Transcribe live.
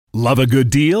Love a good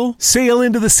deal? Sail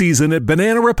into the season at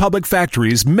Banana Republic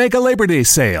Factory's Mega Labor Day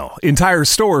Sale. Entire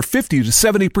store 50 to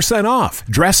 70% off.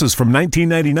 Dresses from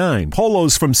 $19.99.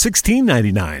 Polos from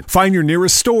 $16.99. Find your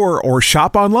nearest store or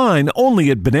shop online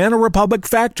only at Banana Republic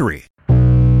Factory.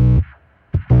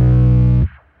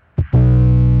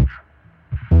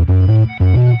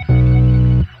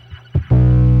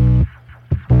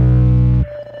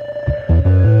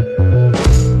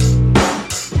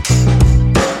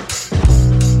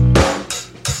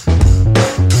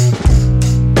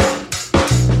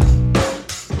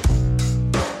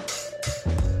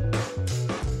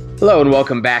 Hello and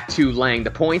welcome back to Laying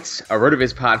the Points, a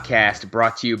RotoViz podcast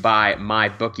brought to you by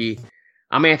MyBookie.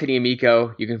 I'm Anthony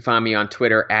Amico. You can find me on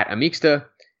Twitter at Amixta,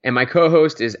 and my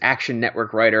co-host is Action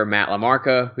Network writer Matt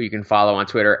LaMarca, who you can follow on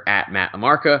Twitter at Matt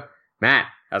LaMarca. Matt,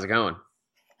 how's it going?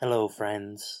 Hello,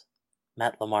 friends.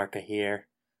 Matt LaMarca here.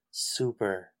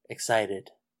 Super excited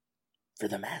for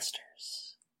the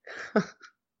Masters.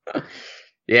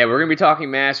 Yeah, we're going to be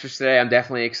talking Masters today. I'm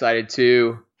definitely excited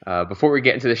too. Before we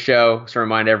get into the show, just to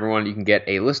remind everyone, you can get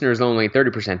a listeners-only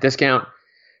 30% discount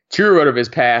to your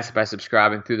RotoViz Pass by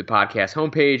subscribing through the podcast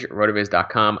homepage,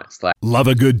 rotoviz.com/. Love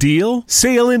a good deal?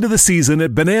 Sail into the season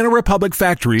at Banana Republic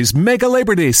Factory's Mega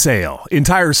Labor Day Sale.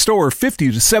 Entire store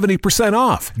 50 to 70%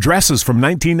 off. Dresses from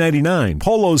 $19.99.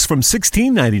 Polos from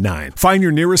 $16.99. Find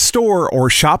your nearest store or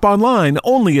shop online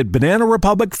only at Banana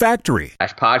Republic Factory.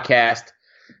 Podcast.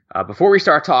 Before we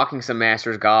start talking some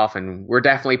Masters golf, and we're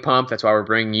definitely pumped, that's why we're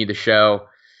bringing you the show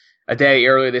a day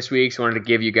earlier this week, so I wanted to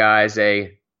give you guys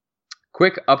a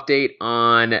quick update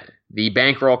on the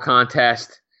bankroll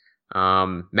contest.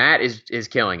 Matt is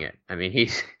killing it. I mean,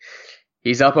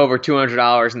 he's up over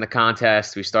 $200 in the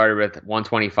contest. We started with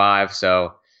 $125,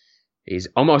 so he's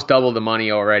almost doubled the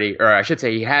money already, or I should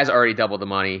say he has already doubled the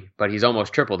money, but he's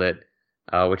almost tripled it,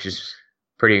 which is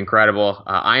pretty incredible.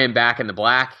 I am back in the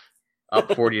black. Up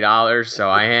 $40,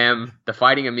 so the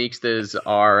Fighting Amixtas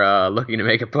are looking to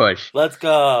make a push. Let's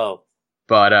go.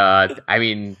 But, I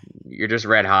mean, you're just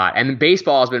red hot. And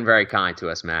baseball has been very kind to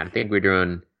us, man. I think we're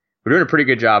doing a pretty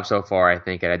good job so far, I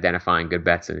think, at identifying good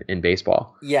bets in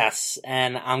baseball. Yes,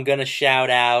 and I'm going to shout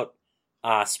out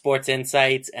Sports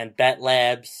Insights and Bet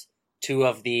Labs, two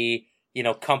of the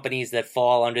companies that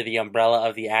fall under the umbrella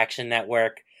of the Action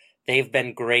Network. They've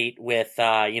been great with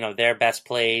their best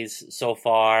plays so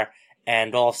far.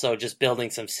 And also just building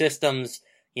some systems.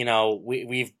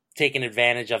 We've taken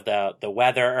advantage of the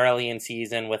weather early in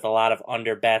season with a lot of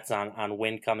under bets on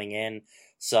wind coming in.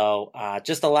 So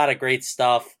just a lot of great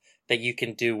stuff that you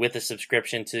can do with a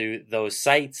subscription to those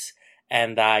sites.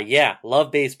 And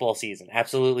love baseball season.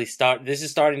 Absolutely. This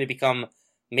is starting to become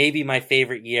maybe my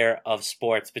favorite year of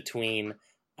sports between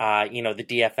the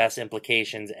DFS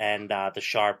implications and the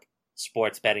sharp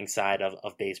sports betting side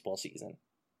of baseball season.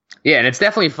 Yeah, and it's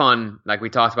definitely fun, like we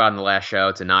talked about in the last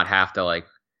show, to not have to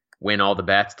win all the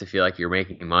bets to feel like you're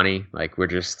making money. Like we're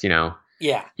just, yeah.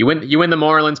 You win the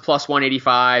Marlins plus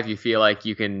 185, you feel like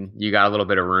you got a little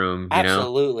bit of room,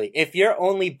 Absolutely. If you're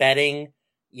only betting,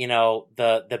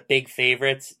 the big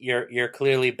favorites, you're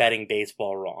clearly betting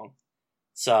baseball wrong.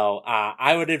 So,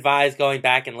 I would advise going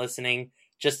back and listening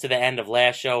just to the end of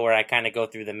last show where I kind of go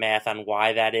through the math on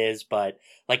why that is. But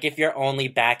if you're only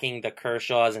backing the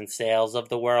Kershaws and Sales of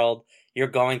the world, you're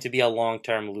going to be a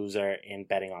long-term loser in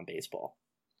betting on baseball.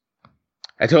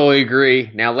 I totally agree.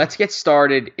 Now let's get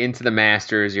started into the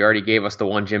Masters. You already gave us the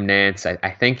one Jim Nance.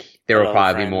 I think there will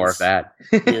probably be more of that.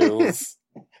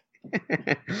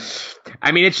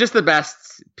 I mean, it's just the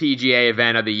best PGA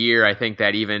event of the year. I think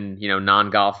that even,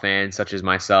 non-golf fans such as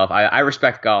myself, I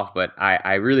respect golf, but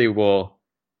I really will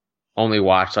only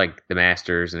watch the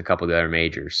Masters and a couple of the other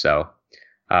majors. So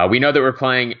we know that we're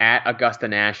playing at Augusta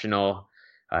National,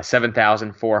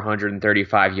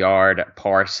 7,435 yard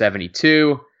par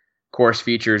 72. Course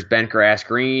features bent grass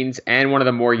greens and one of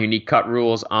the more unique cut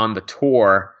rules on the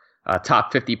tour.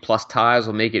 Top 50 plus ties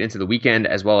will make it into the weekend,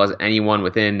 as well as anyone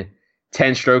within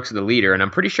 10 strokes of the leader. And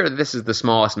I'm pretty sure that this is the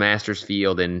smallest Masters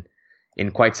field in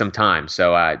quite some time.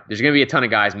 So there's going to be a ton of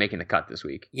guys making the cut this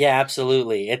week. Yeah,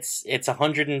 absolutely. It's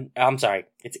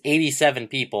 87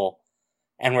 people,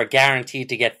 and we're guaranteed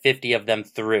to get 50 of them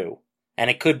through. And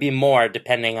it could be more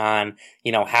depending on,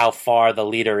 how far the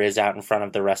leader is out in front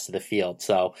of the rest of the field.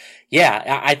 So,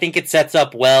 yeah, I think it sets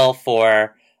up well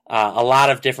for a lot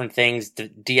of different things,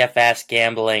 DFS,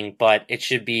 gambling, but it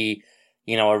should be,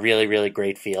 a really, really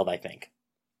great field, I think.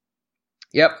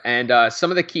 Yep, and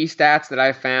some of the key stats that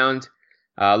I found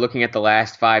looking at the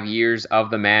last 5 years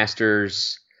of the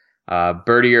Masters,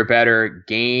 birdie or better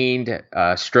gained,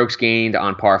 strokes gained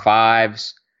on par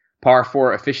fives, par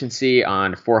 4 efficiency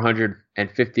on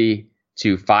 452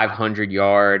 to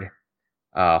 500-yard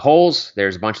holes.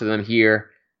 There's a bunch of them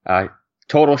here.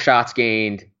 Total shots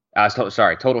gained,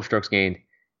 total strokes gained,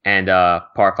 and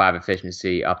par 5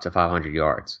 efficiency up to 500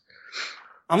 yards.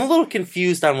 I'm a little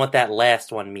confused on what that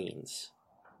last one means.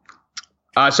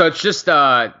 So it's just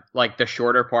like the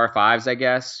shorter par 5s, I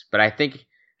guess. But I think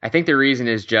the reason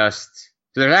is just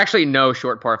so there's actually no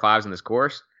short par 5s in this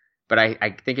course, but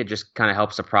I think it just kind of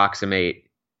helps approximate.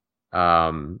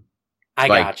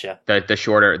 Gotcha.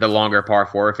 The longer par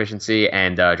 4 efficiency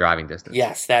and driving distance.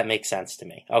 Yes, that makes sense to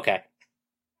me. Okay.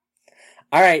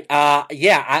 All right.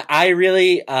 I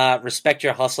really respect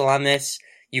your hustle on this.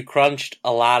 You crunched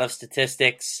a lot of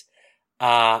statistics,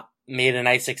 made a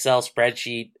nice Excel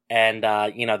spreadsheet, and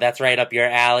that's right up your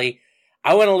alley.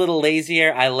 I went a little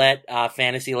lazier. I let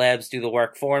Fantasy Labs do the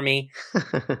work for me.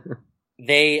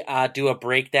 They do a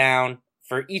breakdown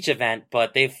for each event,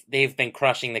 but they've been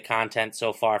crushing the content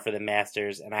so far for the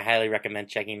Masters, and I highly recommend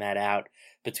checking that out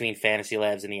between Fantasy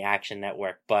Labs and the Action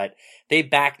Network. But they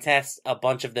backtest a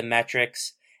bunch of the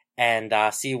metrics and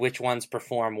see which ones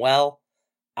perform well.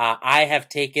 I have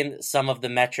taken some of the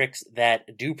metrics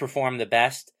that do perform the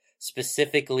best,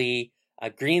 specifically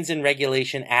greens in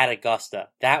regulation at Augusta.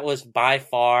 That was by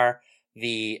far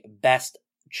the best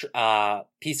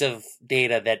piece of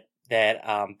data that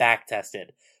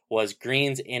backtested. Was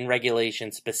greens in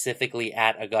regulation specifically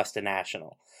at Augusta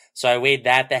National. So I weighed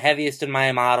that the heaviest in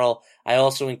my model. I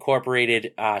also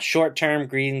incorporated short-term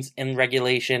greens in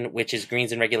regulation, which is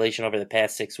greens in regulation over the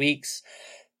past 6 weeks.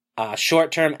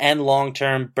 Short-term and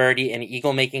long-term birdie and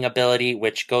eagle-making ability,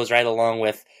 which goes right along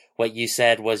with what you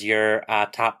said was your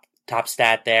top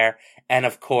stat there. And,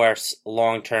 of course,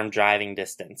 long-term driving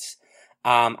distance.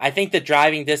 I think the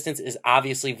driving distance is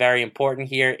obviously very important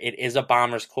here. It is a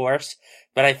bomber's course.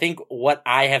 But I think what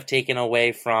I have taken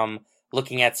away from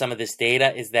looking at some of this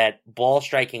data is that ball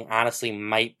striking honestly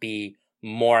might be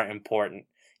more important.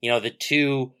 The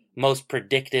two most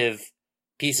predictive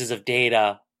pieces of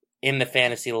data in the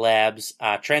Fantasy Labs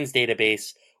trends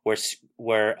database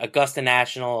were Augusta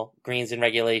National greens in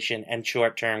regulation and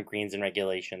short-term greens in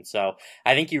regulation. So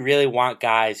I think you really want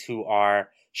guys who are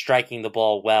striking the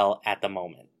ball well at the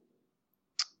moment.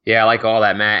 Yeah, I like all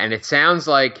that, Matt. And it sounds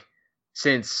like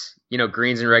since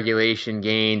greens in regulation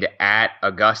gained at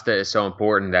Augusta is so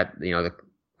important that, the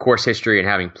course history and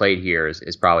having played here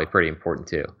is probably pretty important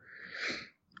too.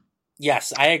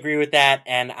 Yes, I agree with that.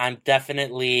 And I'm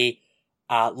definitely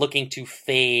looking to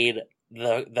fade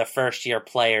the first year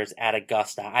players at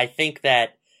Augusta. I think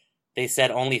that they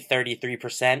said only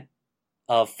 33%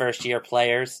 of first year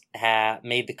players have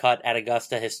made the cut at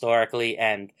Augusta historically.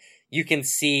 And you can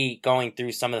see going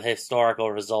through some of the historical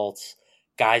results,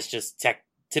 guys just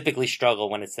typically struggle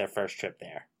when it's their first trip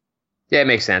there. Yeah, it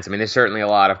makes sense. I mean, there's certainly a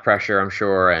lot of pressure, I'm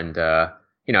sure, and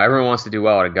everyone wants to do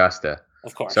well at Augusta.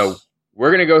 Of course. So we're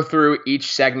going to go through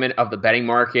each segment of the betting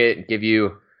market and give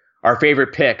you our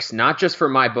favorite picks, not just for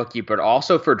MyBookie, but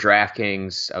also for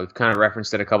DraftKings. I've kind of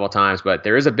referenced it a couple of times, but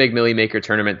there is a big Millie Maker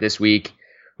tournament this week.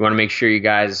 We want to make sure you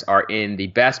guys are in the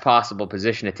best possible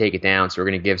position to take it down, so we're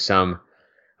going to give some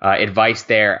advice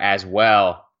there as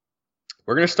well.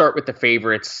 We're going to start with the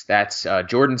favorites. That's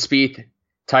Jordan Spieth,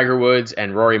 Tiger Woods,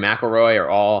 and Rory McIlroy are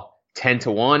all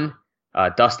 10-1.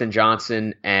 Dustin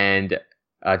Johnson and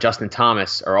Justin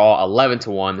Thomas are all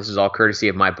 11-1. This is all courtesy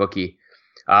of MyBookie.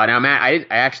 Now, Matt, I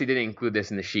actually didn't include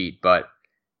this in the sheet, but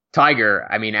Tiger,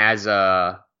 I mean, as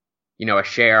a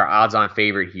share odds-on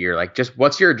favorite here, like, just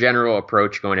what's your general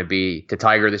approach going to be to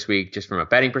Tiger this week, just from a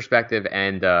betting perspective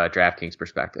and DraftKings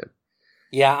perspective?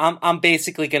 Yeah, I'm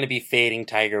basically going to be fading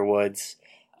Tiger Woods.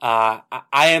 I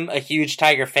am a huge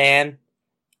Tiger fan.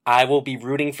 I will be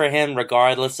rooting for him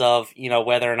regardless of,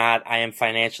 whether or not I am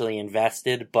financially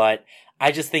invested, but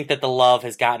I just think that the love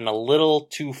has gotten a little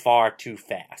too far too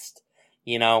fast.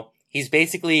 He's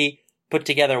basically put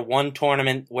together one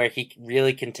tournament where he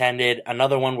really contended,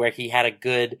 another one where he had a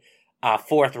good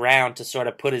fourth round to sort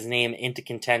of put his name into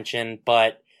contention,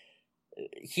 but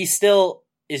he still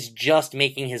is just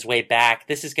making his way back.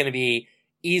 This is going to be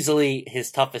easily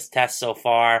his toughest test so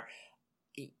far.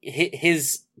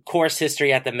 His course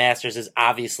history at the Masters is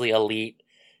obviously elite.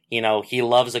 He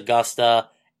loves Augusta,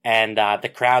 and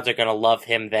the crowds are going to love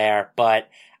him there. But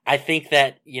I think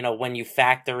that, when you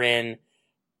factor in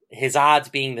his odds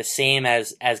being the same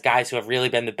as guys who have really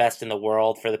been the best in the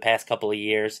world for the past couple of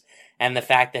years, and the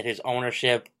fact that his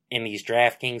ownership in these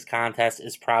DraftKings contests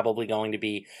is probably going to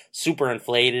be super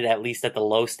inflated, at least at the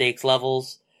low stakes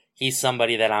levels, he's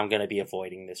somebody that I'm going to be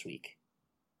avoiding this week.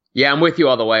 Yeah, I'm with you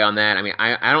all the way on that. I mean,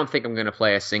 I don't think I'm going to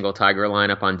play a single Tiger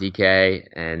lineup on DK,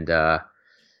 and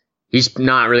he's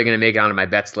not really going to make it onto my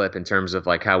bet slip in terms of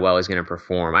like how well he's going to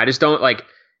perform. I just don't like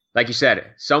you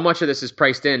said, so much of this is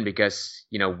priced in because,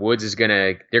 Woods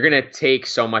they're going to take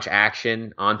so much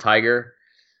action on Tiger.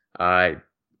 They're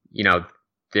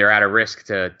at a risk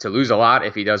to lose a lot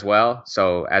if he does well.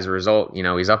 So as a result,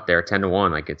 he's up there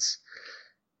 10-1. Like it's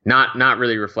not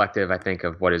really reflective, I think,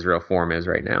 of what his real form is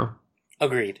right now.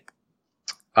 Agreed.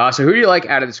 So who do you like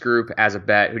out of this group as a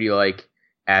bet? Who do you like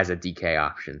as a DK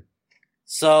option?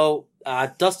 So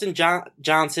Dustin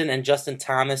Johnson and Justin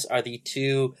Thomas are the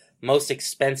two most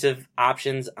expensive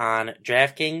options on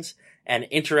DraftKings. And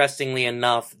interestingly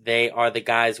enough, they are the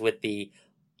guys with the,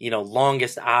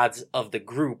 longest odds of the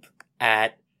group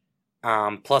at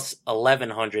plus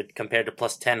 1,100 compared to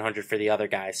plus 1,000 for the other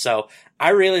guys. So I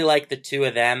really like the two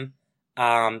of them.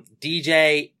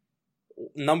 DJ,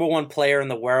 number one player in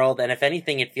the world. And if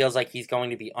anything, it feels like he's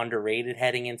going to be underrated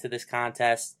heading into this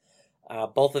contest.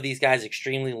 Both of these guys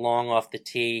extremely long off the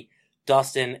tee.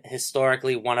 Dustin,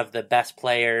 historically one of the best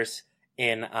players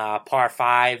in par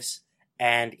fives,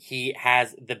 and he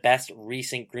has the best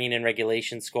recent green and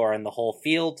regulation score in the whole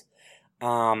field.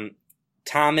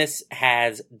 Thomas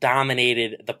has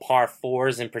dominated the par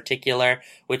fours in particular,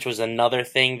 which was another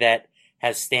thing that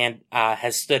has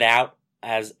stood out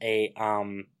as a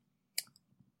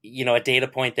data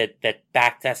point that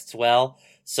backtests well.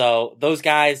 So those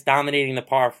guys dominating the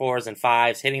par fours and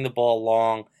fives, hitting the ball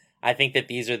long. I think that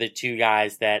these are the two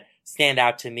guys that stand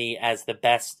out to me as the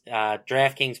best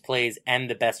DraftKings plays and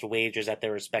the best wagers at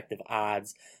their respective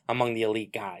odds among the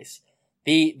elite guys.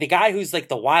 The guy who's like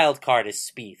the wild card is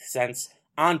Spieth, since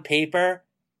on paper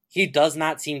he does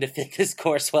not seem to fit this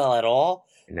course well at all.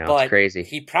 No, but it's crazy.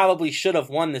 He probably should have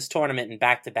won this tournament in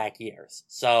back-to-back years.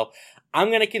 So I'm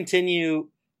going to continue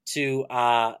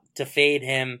to fade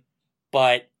him.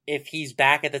 But if he's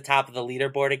back at the top of the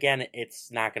leaderboard again,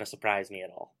 it's not going to surprise me at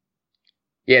all.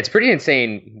 Yeah, it's pretty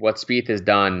insane what Spieth has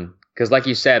done. Because like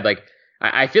you said, like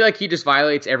I feel like he just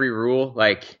violates every rule.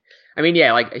 Like, I mean,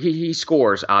 yeah, like he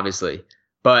scores, obviously.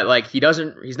 But like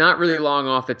he's not really long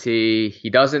off the tee. He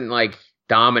doesn't like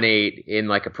dominate in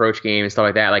like approach game and stuff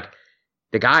like that. Like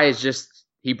the guy is just,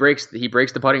 he breaks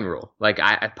the putting rule. Like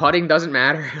putting doesn't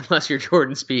matter unless you're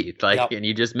Jordan Spieth. Like, yep. And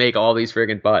you just make all these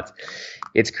friggin' putts.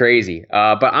 It's crazy.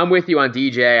 But I'm with you on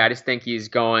DJ. I just think he's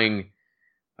going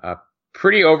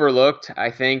pretty overlooked,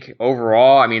 I think,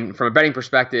 overall. I mean, from a betting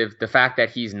perspective, the fact that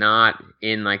he's not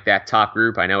in like that top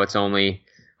group, I know it's only,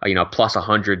 plus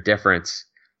 100 difference.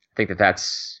 I think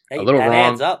that's a little wrong.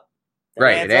 Adds up.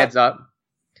 It adds up.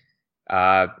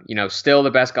 Still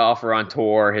the best golfer on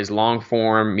tour. His long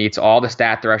form meets all the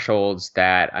stat thresholds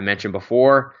that I mentioned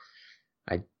before.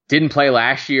 I didn't play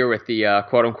last year with the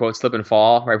quote unquote slip and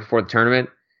fall right before the tournament,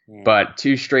 but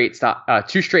two straight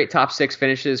top six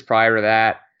finishes prior to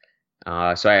that.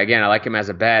 So I like him as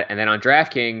a bet. And then on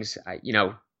DraftKings,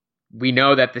 we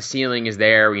know that the ceiling is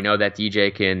there. We know that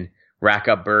DJ can rack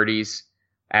up birdies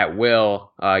at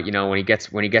will, when he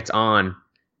gets on,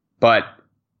 but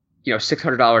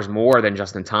 $600 more than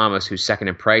Justin Thomas, who's second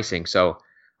in pricing. So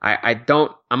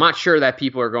I'm not sure that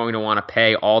people are going to want to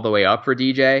pay all the way up for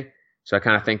DJ. So I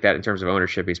kind of think that in terms of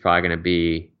ownership, he's probably going to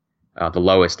be the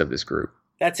lowest of this group.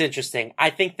 That's interesting. I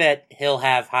think that he'll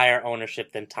have higher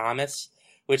ownership than Thomas,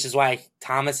 which is why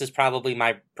Thomas is probably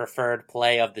my preferred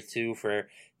play of the two for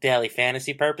daily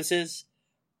fantasy purposes.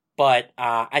 But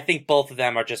I think both of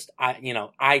them are just,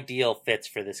 ideal fits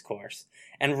for this course.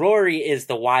 And Rory is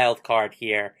the wild card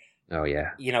here. Oh,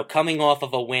 yeah. Coming off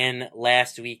of a win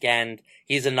last weekend,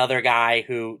 he's another guy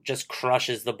who just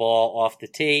crushes the ball off the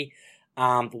tee.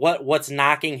 What's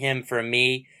knocking him for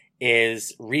me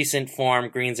is recent form,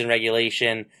 greens and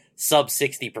regulation, sub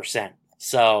 60%.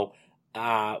 So,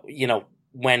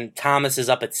 when Thomas is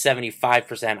up at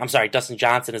 75%, Dustin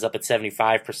Johnson is up at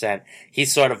 75%,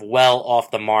 he's sort of well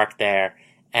off the mark there,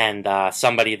 and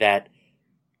somebody that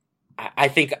I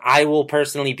think I will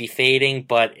personally be fading,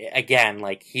 but again,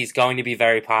 like, he's going to be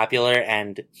very popular,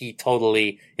 and he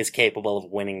totally is capable of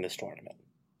winning this tournament.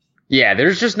 Yeah,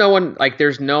 there's just no one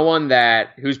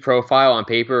whose profile on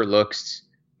paper looks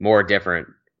more different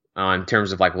in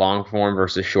terms of like long form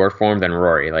versus short form than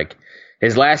Rory. Like,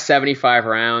 his last 75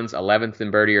 rounds, 11th in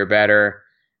birdie or better,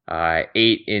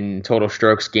 8 in total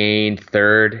strokes gained,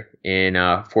 3rd in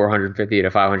 450 to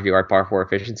 500 yard par 4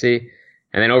 efficiency.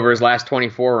 And then over his last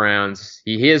 24 rounds,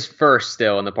 he is first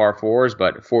still in the par 4s,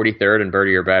 but 43rd in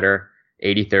birdie or better,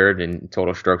 83rd in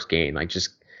total strokes gained. Like, just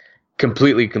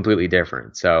completely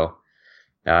different. So,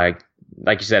 like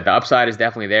you said, the upside is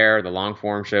definitely there. The long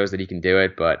form shows that he can do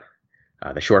it, but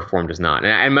the short form does not.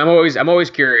 And I'm always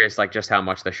curious, like, just how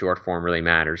much the short form really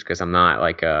matters, because I'm not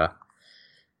like a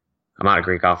I'm not a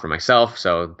great golfer myself,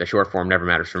 so the short form never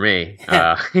matters for me.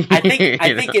 I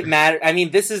think it matters. I mean,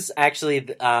 this is actually,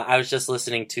 I was just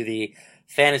listening to the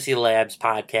Fantasy Labs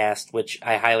podcast, which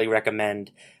I highly recommend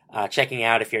checking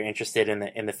out if you're interested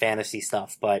in the fantasy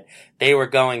stuff. But they were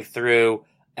going through,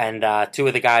 and two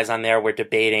of the guys on there were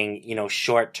debating,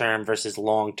 short term versus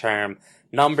long term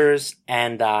numbers.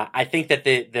 And I think that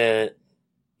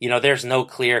there's no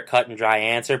clear cut and dry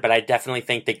answer, but I definitely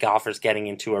think that golfers getting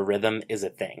into a rhythm is a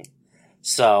thing.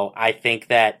 So I think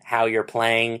that how you're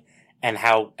playing and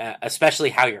how, especially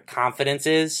how your confidence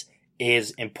is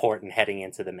important heading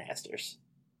into the Masters.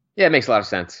 Yeah, it makes a lot of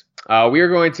sense. We are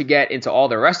going to get into all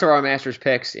the rest of our Masters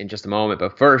picks in just a moment,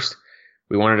 but first,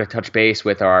 we wanted to touch base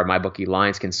with our MyBookie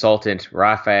Lines consultant,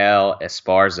 Rafael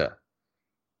Esparza.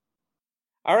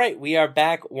 All right, we are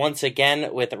back once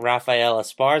again with Rafael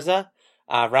Esparza.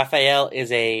 Rafael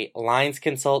is a lines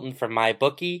consultant for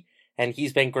MyBookie, and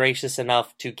he's been gracious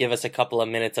enough to give us a couple of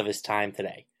minutes of his time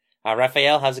today.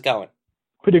 Rafael, how's it going?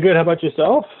 Pretty good. How about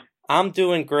yourself? I'm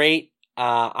doing great.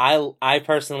 I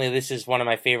personally, this is one of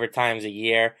my favorite times of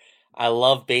year. I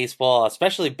love baseball,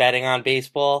 especially betting on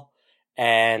baseball,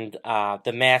 and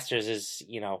the Masters is,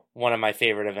 one of my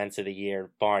favorite events of the year,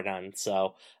 bar none.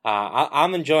 So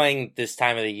I'm enjoying this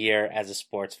time of the year as a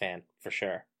sports fan, for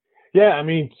sure. Yeah, I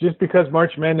mean, just because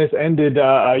March Madness ended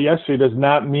yesterday does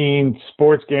not mean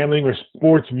sports gambling or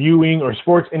sports viewing or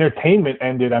sports entertainment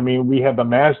ended. I mean, we have the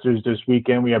Masters this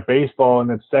weekend. We have baseball in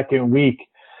the second week.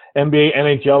 NBA,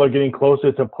 NHL are getting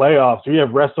closer to playoffs. We have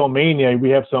WrestleMania. We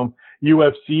have some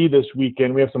UFC this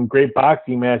weekend. We have some great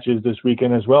boxing matches this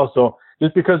weekend as well. So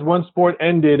just because one sport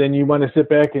ended and you want to sit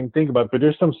back and think about it, but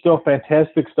there's some still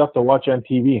fantastic stuff to watch on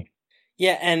TV.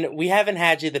 Yeah, and we haven't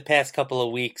had you the past couple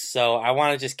of weeks, so I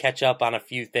want to just catch up on a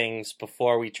few things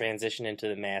before we transition into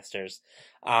the Masters.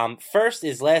 First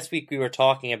is last week we were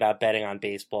talking about betting on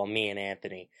baseball, me and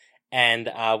Anthony, and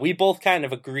we both kind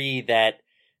of agree that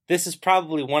this is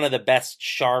probably one of the best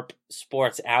sharp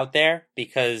sports out there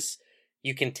because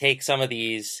you can take some of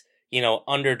these,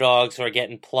 underdogs who are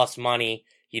getting plus money.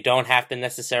 You don't have to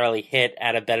necessarily hit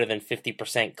at a better than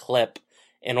 50% clip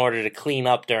in order to clean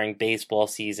up during baseball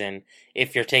season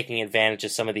if you're taking advantage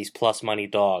of some of these plus money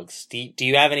dogs. Do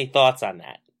you have any thoughts on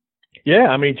that? Yeah,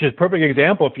 I mean, just perfect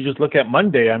example. If you just look at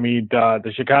Monday, I mean,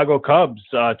 the Chicago Cubs,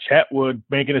 Chatwood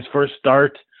making his first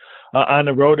start on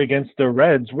the road against the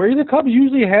Reds, where the Cubs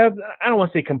usually have, I don't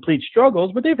want to say complete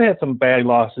struggles, but they've had some bad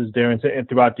losses there and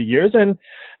throughout the years. And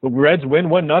the Reds win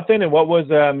 1-0. And what was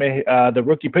the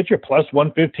rookie pitcher plus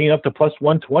 115 up to plus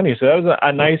 120? So that was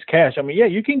a nice cash. I mean, yeah,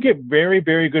 you can get very,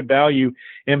 very good value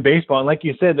in baseball. And like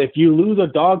you said, if you lose a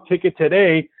dog ticket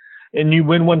today and you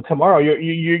win one tomorrow,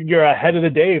 you're ahead of the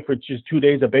day for just 2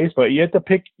 days of baseball. You have to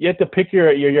pick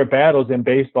your battles in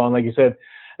baseball. And like you said,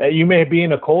 you may be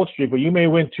in a cold streak, but you may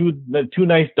win two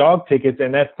nice dog tickets,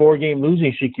 and that 4-game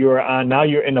losing streak you were on, now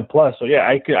you're in a plus. So yeah,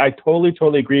 I totally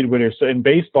agreed with her. So in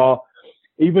baseball,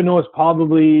 even though it's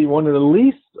probably one of the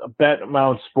least bet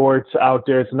amount sports out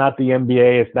there, it's not the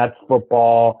NBA, it's not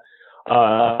football,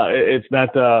 it's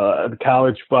not the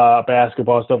college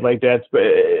basketball, stuff like that. But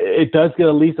it does get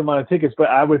the least amount of tickets. But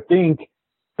I would think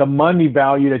the money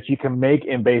value that you can make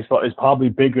in baseball is probably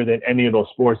bigger than any of those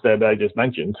sports that I just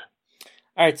mentioned.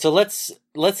 All right, so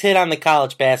let's hit on the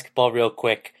college basketball real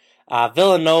quick.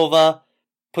 Villanova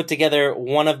put together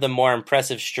one of the more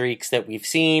impressive streaks that we've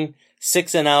seen,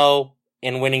 6-0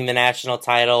 in winning the national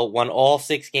title, won all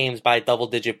 6 games by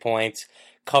double-digit points,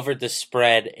 covered the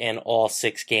spread in all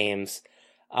 6 games.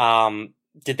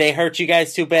 Did they hurt you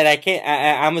guys too bad?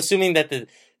 I'm assuming that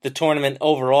the tournament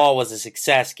overall was a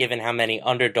success given how many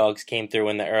underdogs came through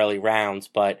in the early rounds,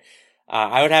 but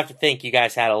I would have to think you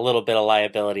guys had a little bit of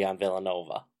liability on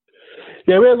Villanova.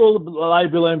 Yeah, we had a little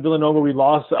liability on Villanova. We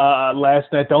lost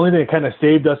last night. The only thing that kind of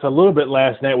saved us a little bit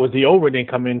last night was the over didn't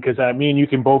come in because, me and you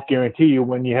can both guarantee you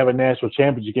when you have a national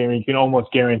championship game, you can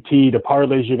almost guarantee the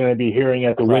parlays you're going to be hearing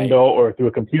at the window or through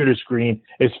a computer screen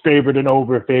is favored and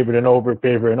over.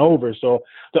 So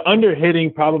the under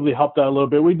hitting probably helped out a little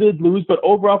bit. We did lose, but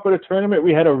overall for the tournament,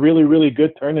 we had a really, really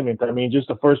good tournament. I mean, just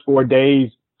the first 4 days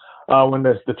when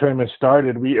the tournament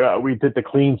started, we did the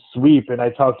clean sweep, and I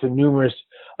talked to numerous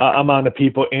amount of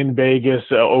people in Vegas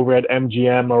over at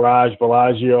MGM, Mirage,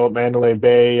 Bellagio, Mandalay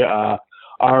Bay,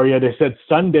 Aria. They said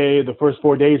Sunday, the first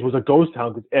 4 days was a ghost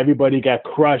town because everybody got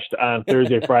crushed on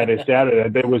Thursday, Friday, Saturday.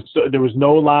 There was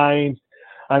no lines.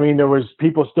 I mean, there was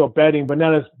people still betting, but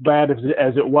not as bad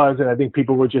as it was. And I think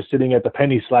people were just sitting at the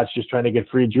penny slots just trying to get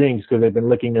free drinks because they've been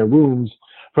licking their wounds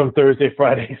from Thursday,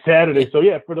 Friday, Saturday. So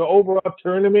yeah, for the overall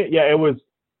tournament, yeah, it was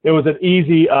an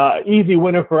easy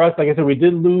winner for us. Like I said, we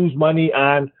did lose money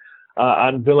on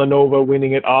on Villanova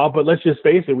winning it all. But let's just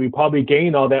face it, we probably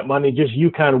gained all that money just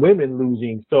UConn women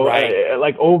losing. So Right.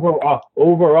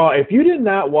 Overall, if you did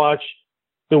not watch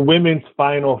the women's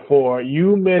Final Four,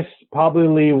 you missed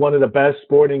probably one of the best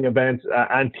sporting events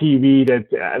on TV that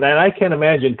I can't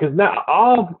imagine, because now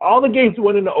all the games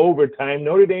went into overtime.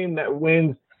 Notre Dame that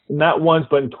wins not once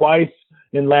but twice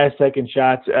in last second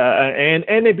shots,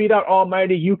 and they beat out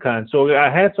almighty UConn. So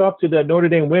hats off to the Notre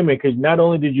Dame women, because not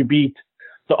only did you beat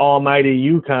the almighty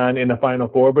UConn in the Final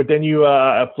Four, but then you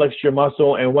flexed your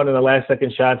muscle and won in the last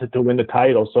second shot to win the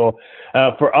title. So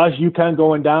for us, UConn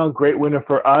going down, great winner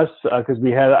for us, because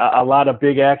we had a lot of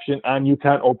big action on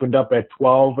UConn. Opened up at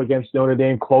 12 against Notre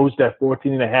Dame, closed at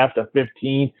 14.5 to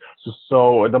 15.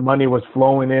 So the money was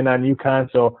flowing in on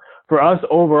UConn. So for us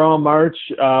overall, March,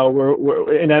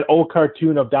 we're in that old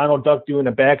cartoon of Donald Duck doing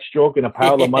a backstroke and a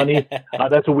pile of money.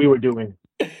 That's what we were doing.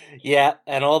 Yeah,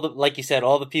 and like you said,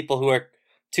 all the people who are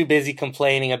too busy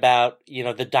complaining about,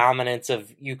 the dominance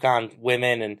of UConn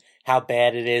women and how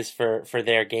bad it is for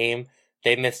their game,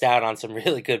 they missed out on some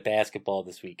really good basketball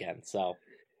this weekend. So,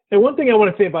 and one thing I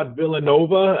want to say about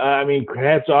Villanova,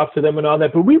 hats off to them and all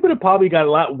that, but we would have probably got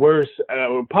a lot worse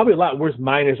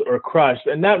minus or crushed.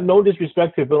 And no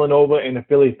disrespect to Villanova and the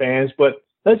Philly fans, but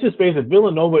let's just face it,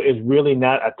 Villanova is really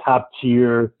not a top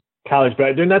tier college,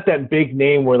 but they're not that big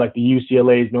name where like the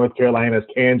UCLA's, North Carolina's,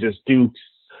 Kansas, Dukes,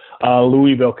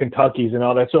 Louisville, Kentucky's and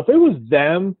all that. So if it was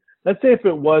them, let's say if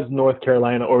it was North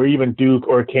Carolina or even Duke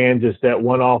or Kansas that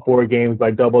won all 4 games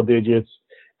by double digits,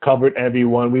 covered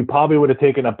everyone, we probably would have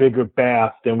taken a bigger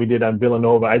bath than we did on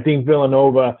Villanova. I think they're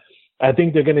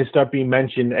going to start being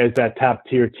mentioned as that top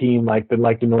tier team, like the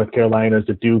North Carolinas,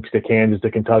 the Dukes, the Kansas,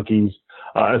 the Kentuckys,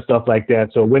 and stuff like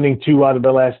that. So winning 2 out of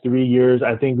the last 3 years,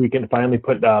 I think we can finally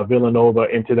put Villanova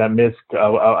into that mix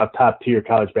of top tier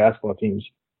college basketball teams.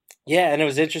 Yeah, and it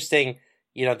was interesting,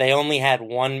 they only had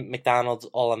 1 McDonald's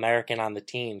All-American on the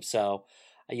team. So,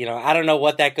 I don't know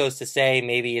what that goes to say.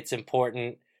 Maybe it's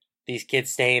important, these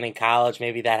kids staying in college,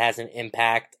 maybe that has an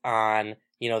impact on,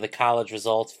 the college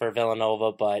results for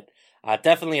Villanova, but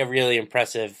definitely a really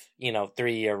impressive,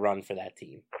 3-year run for that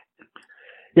team.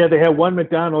 Yeah, they had 1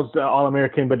 McDonald's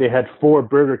All-American, but they had 4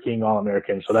 Burger King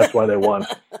All-Americans, so that's why they won.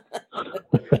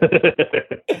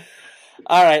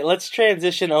 All right, let's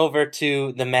transition over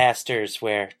to the Masters,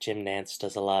 where Jim Nantz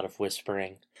does a lot of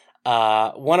whispering.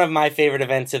 One of my favorite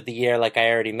events of the year, like I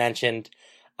already mentioned.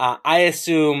 I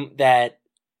assume that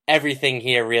everything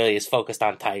here really is focused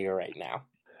on Tiger right now.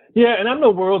 Yeah, and I'm the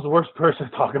world's worst person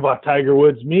to talk about Tiger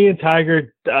Woods. Me and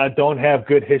Tiger don't have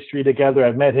good history together.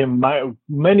 I've met him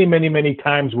many, many, many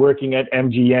times working at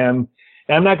MGM.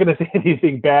 And I'm not going to say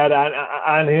anything bad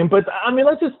on him, but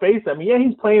let's just face it. Yeah,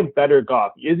 he's playing better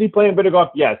golf. Is he playing better golf?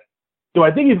 Yes. Do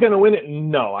I think he's going to win it?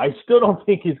 No, I still don't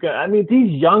think he's going to.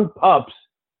 These young pups,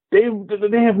 they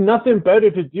have nothing better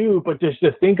to do but just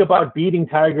to think about beating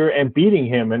Tiger and beating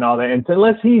him and all that. And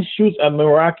unless he shoots a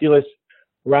miraculous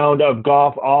round of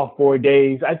golf all 4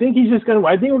 days, I think we're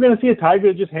going to see a Tiger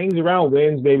that just hangs around,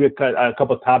 wins maybe a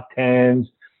couple top 10s.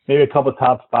 Maybe a couple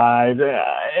top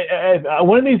 5s.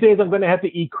 One of these days, I'm going to have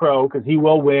to eat crow because he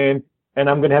will win, and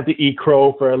I'm going to have to eat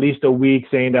crow for at least a week,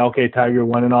 saying that okay, Tiger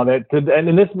won and all that. And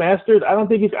in this Masters, I don't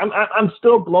think he's. I'm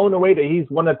still blown away that he's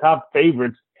one of the top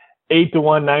favorites, 8-1,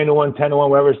 9-1, 10-1,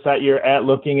 whatever site you're at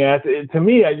looking at. To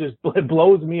me, it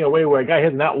blows me away where a guy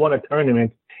has not won a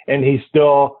tournament and he's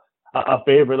still a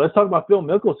favorite. Let's talk about Phil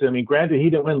Mickelson. Granted, he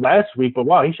didn't win last week, but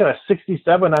wow, he shot a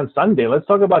 67 on Sunday. Let's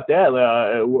talk about that,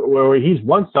 where he's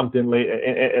won something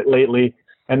lately,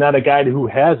 and not a guy who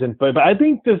hasn't. But I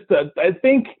think this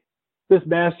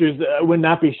Masters would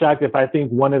not be shocked if I think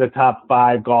one of the top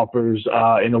 5 golfers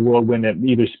in the world win it,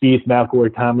 either Spieth,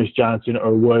 McIlroy, Thomas Johnson,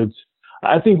 or Woods.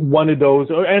 I think one of those,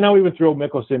 and I'll even throw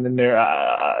Mickelson in there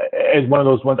as one of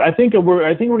those ones. I think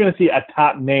we're going to see a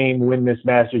top name win this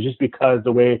Masters just because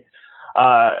the way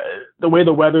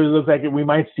the weather looks like we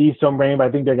might see some rain, but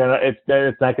I think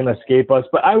it's not gonna escape us.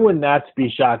 But I would not be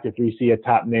shocked if we see a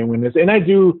top name win this. And I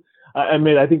do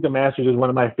admit, I think the Masters is one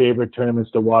of my favorite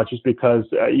tournaments to watch, just because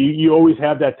you always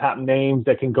have that top names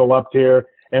that can go up there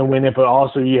and win it, but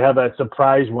also you have that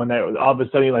surprise one that all of a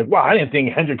sudden you're like, wow, I didn't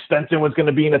think Hendrik Stenson was going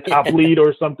to be in the top lead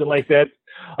or something like that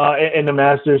in the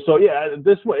Masters. So yeah,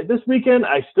 this weekend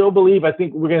I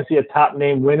think we're going to see a top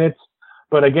name win it.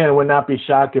 But again, I would not be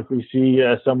shocked if we see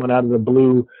someone out of the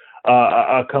blue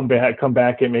come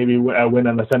back and maybe win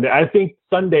on a Sunday. I think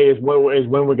Sunday is when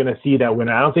we're going to see that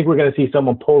winner. I don't think we're going to see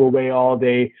someone pull away all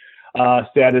day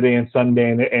Saturday and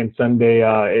Sunday, and Sunday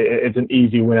it's an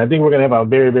easy win. I think we're going to have a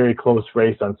very, very close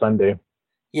race on Sunday.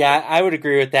 Yeah, I would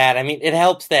agree with that. It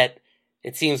helps that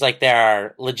it seems like there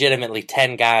are legitimately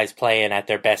 10 guys playing at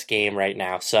their best game right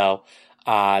now. So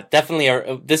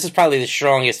definitely, this is probably the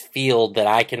strongest field that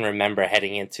I can remember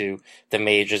heading into the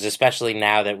majors, especially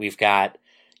now that we've got,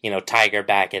 Tiger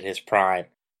back at his prime.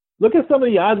 Look at some of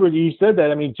the odds where you said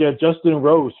that. I mean, Justin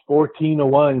Rose,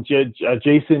 14-1.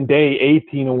 Jason Day,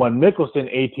 18-1.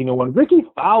 Mickelson, 18-1. Ricky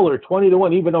Fowler,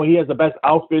 20-1, even though he has the best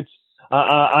outfits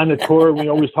on the tour. We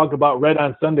always talk about red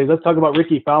on Sundays. Let's talk about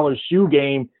Ricky Fowler's shoe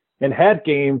game and hat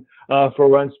game for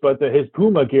once, but his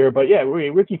Puma gear. But yeah,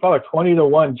 Ricky Fowler,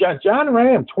 20-1. John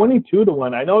Rahm,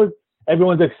 22-1. I know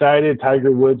everyone's excited.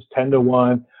 Tiger Woods,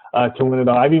 10-1. To win it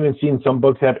all. I've even seen some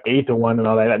books have 8-1 and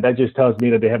all that. That just tells me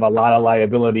that they have a lot of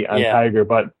liability on Tiger.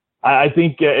 But I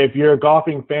think if you're a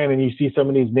golfing fan and you see some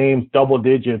of these names double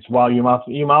digits, wow, your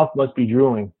mouth must be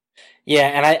drooling. Yeah,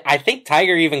 and I think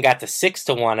Tiger even got to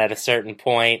 6-1 at a certain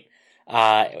point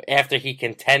after he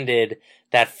contended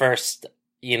that first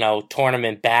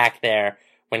tournament back there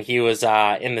when he was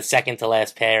in the second to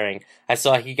last pairing. I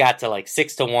saw he got to like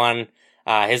 6-1.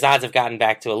 His odds have gotten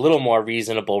back to a little more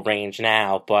reasonable range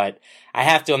now, but I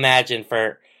have to imagine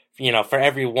for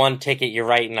every one ticket you're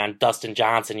writing on Dustin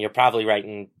Johnson, you're probably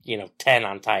writing, 10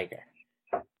 on Tiger.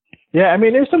 Yeah, I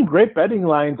mean, there's some great betting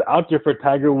lines out there for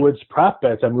Tiger Woods prop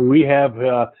bets. I mean, we have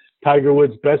Tiger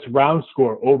Woods' best round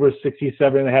score, over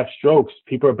 67.5 strokes.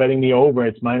 People are betting the over.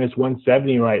 It's minus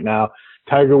 170 right now.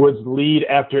 Tiger Woods' lead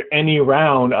after any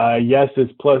round, yes, is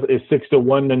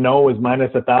 6-1. The no is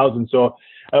minus 1,000. So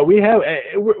we have,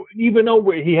 even though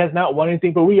he has not won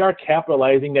anything, but we are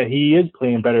capitalizing that he is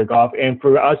playing better golf. And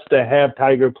for us to have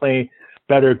Tiger playing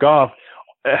better golf,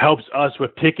 helps us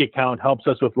with ticket count, helps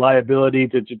us with liability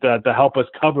to help us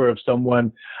cover if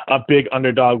someone, a big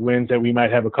underdog wins, that we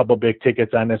might have a couple big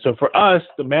tickets on this. So for us,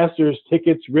 the Masters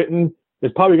tickets written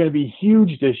is probably going to be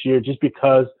huge this year just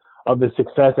because of the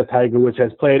success that Tiger Woods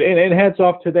has played. And hats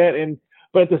off to that.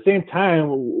 But at the same time,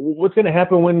 what's going to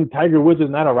happen when Tiger Woods is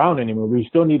not around anymore?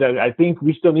 I think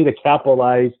we still need to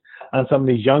capitalize on some of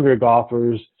these younger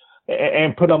golfers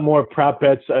and put up more prop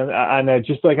bets on that.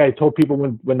 Just like I told people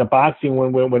when the boxing,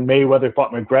 when Mayweather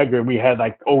fought McGregor, we had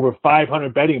like over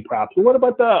 500 betting props. Well, what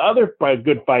about the other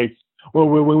good fights?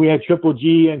 When we had Triple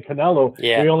G and Canelo,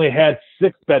 we only had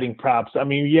 6 betting props. I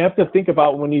mean, you have to think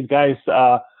about when these guys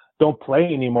don't play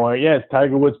anymore. Yes,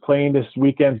 Tiger Woods playing this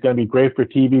weekend is going to be great for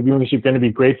TV viewership, going to be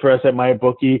great for us at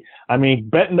MyBookie. I mean,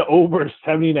 betting over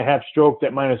 70.5 strokes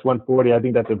at minus 140, I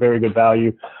think that's a very good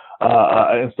value.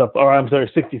 And stuff, or I'm sorry,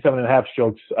 67.5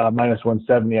 strokes, minus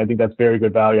 170. I think that's very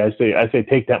good value. I say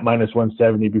take that minus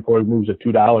 170 before it moves to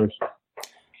 $2.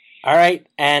 All right.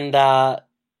 And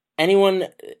anyone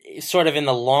sort of in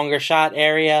the longer shot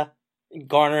area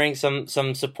garnering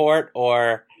some support,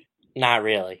 or not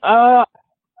really?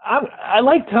 I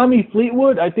like Tommy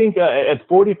Fleetwood. I think at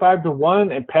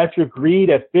 45-1 and Patrick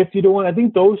Reed at 50-1. I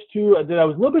think those two. I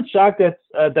was a little bit shocked that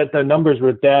the numbers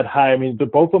were that high. I mean,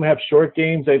 both of them have short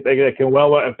games. They can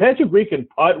well. And Patrick Reed can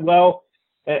putt well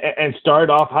and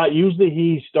start off hot. Usually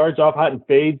he starts off hot and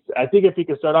fades. I think if he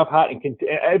can start off hot and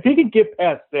if he can get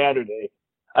past Saturday,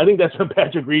 I think that's when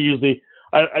Patrick Reed usually.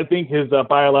 I think his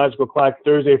biological clock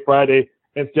Thursday, Friday,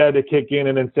 and Saturday kick in,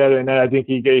 and then Saturday night I think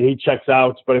he checks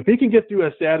out. But if he can get through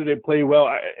a Saturday, play well,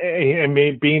 and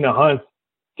being a hunt,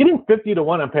 getting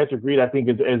 50-1 on Patrick Reed I think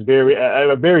is a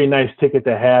very nice ticket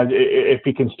to have if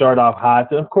he can start off hot.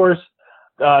 And of course,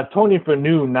 Tony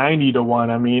Finau 90-1.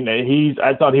 I mean,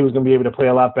 I thought he was going to be able to play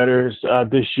a lot better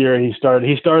this year. He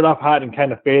started off hot and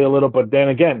kind of faded a little, but then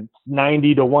again,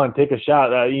 90-1. Take a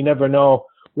shot. You never know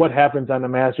what happens on the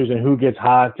Masters and who gets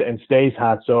hot and stays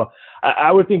hot. So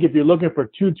I would think if you're looking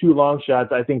for two long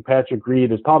shots, I think Patrick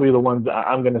Reed is probably the ones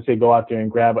I'm going to say go out there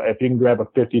and grab. If you can grab a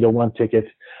 50-1 ticket,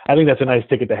 I think that's a nice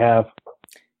ticket to have.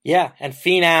 Yeah, and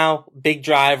Finau, big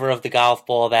driver of the golf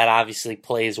ball, that obviously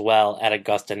plays well at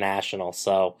Augusta National.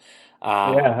 So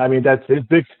yeah, I mean that's his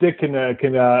big stick can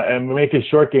make his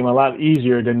short game a lot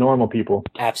easier than normal people.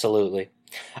 Absolutely.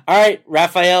 All right,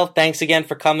 Raphael, thanks again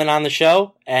for coming on the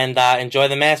show, and enjoy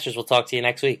the Masters. We'll talk to you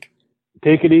next week.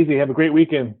 Take it easy. Have a great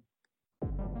weekend.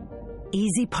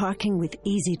 Easy parking with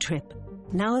Easy Trip,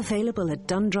 now available at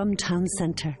Dundrum Town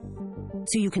Centre.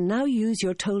 So you can now use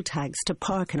your toll tags to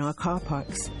park in our car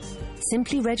parks.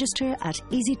 Simply register at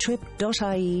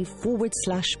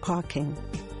easytrip.ie/parking.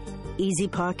 Easy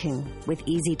parking with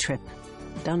Easy Trip.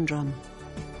 Dundrum,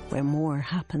 where more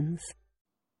happens.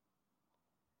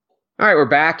 All right, we're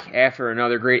back after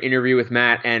another great interview with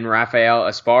Matt and Rafael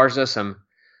Esparza. Some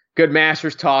good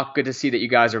Masters talk. Good to see that you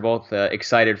guys are both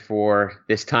excited for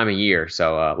this time of year.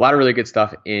 So a lot of really good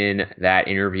stuff in that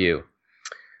interview.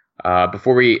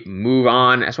 Before we move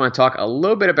on, I just want to talk a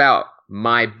little bit about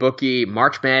my bookie.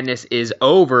 March Madness is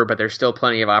over, but there's still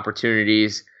plenty of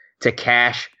opportunities to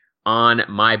cash on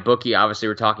my bookie. Obviously,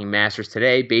 we're talking Masters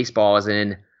today. Baseball is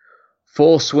in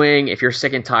full swing. If you're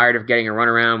sick and tired of getting a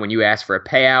runaround when you ask for a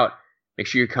payout, make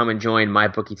sure you come and join my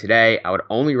bookie today. I would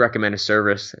only recommend a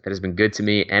service that has been good to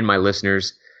me and my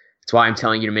listeners. That's why I'm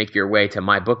telling you to make your way to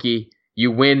my bookie. You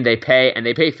win, they pay, and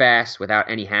they pay fast without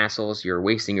any hassles. You're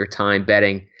wasting your time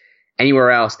betting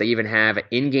anywhere else. They even have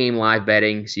in-game live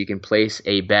betting, so you can place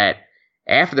a bet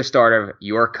after the start of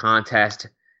your contest.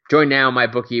 Join now. My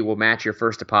bookie will match your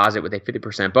first deposit with a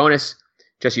 50% bonus.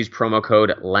 Just use promo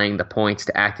code LANGTHEPOINTS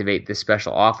to activate this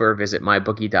special offer. Visit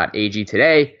mybookie.ag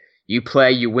today. You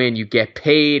play, you win, you get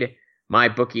paid.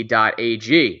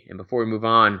 Mybookie.ag. And before we move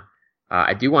on,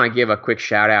 I do want to give a quick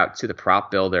shout out to the prop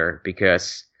builder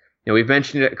because we've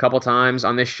mentioned it a couple times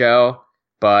on this show,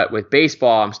 but with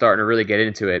baseball, I'm starting to really get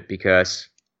into it because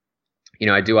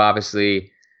I do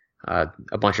obviously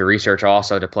a bunch of research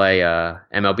also to play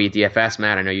MLB DFS,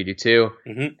 Matt. I know you do too.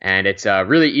 Mm-hmm. And it's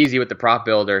really easy with the prop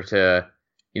builder to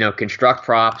construct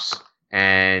props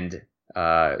and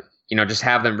just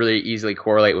have them really easily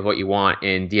correlate with what you want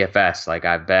in DFS. Like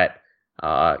I bet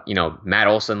Matt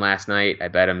Olson last night. I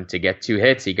bet him to get 2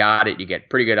 hits. He got it. You get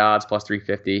pretty good odds, plus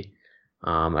 350.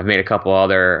 I've made a couple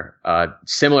other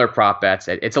similar prop bets.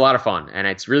 It's a lot of fun, and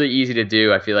it's really easy to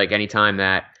do. I feel like anytime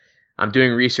that I'm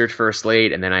doing research for a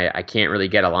slate and then I can't really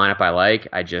get a lineup I like,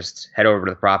 I just head over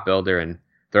to the prop builder and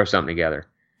throw something together.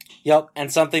 Yep,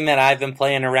 and something that I've been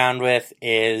playing around with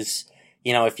is,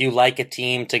 if you like a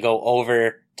team to go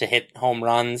over to hit home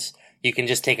runs, you can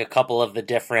just take a couple of the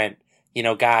different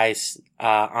guys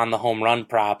on the home run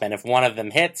prop, and if one of them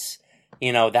hits,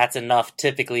 that's enough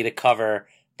typically to cover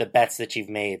the bets that you've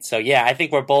made. So yeah, I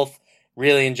think we're both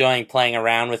really enjoying playing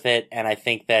around with it, and I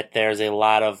think that there's a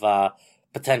lot of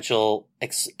potential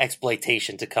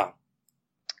exploitation to come.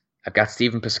 I've got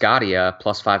Stephen Piscotty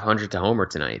plus 500 to homer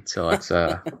tonight, so let's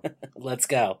let's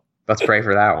go. Let's pray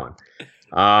for that one.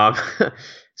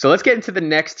 So let's get into the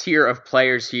next tier of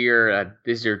players here.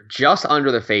 These are just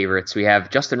under the favorites. We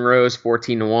have Justin Rose,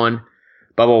 14-1.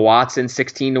 Bubba Watson,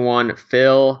 16-1.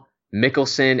 Phil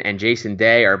Mickelson and Jason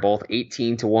Day are both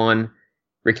 18-1.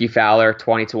 Ricky Fowler,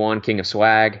 20-1. King of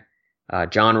Swag.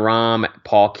 John Rahm,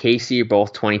 Paul Casey,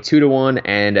 both 22-1.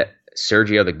 And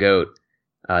Sergio the GOAT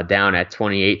down at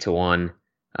 28-1.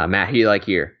 Matt, who do you like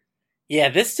here? Yeah,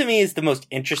 this to me is the most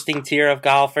interesting tier of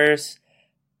golfers.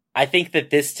 I think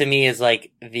that this to me is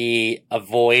like the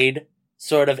avoid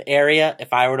sort of area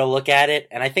if I were to look at it.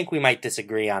 And I think we might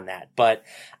disagree on that. But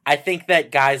I think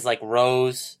that guys like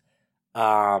Rose,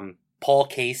 Paul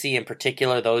Casey in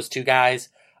particular, those two guys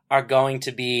are going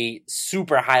to be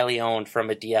super highly owned from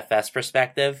a DFS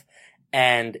perspective.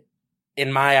 And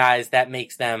in my eyes, that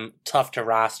makes them tough to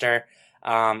roster.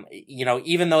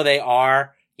 Even though they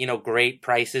are, great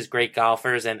prices, great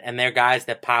golfers, and they're guys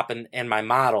that pop in my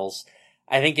models,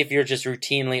 I think if you're just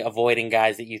routinely avoiding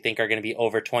guys that you think are going to be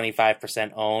over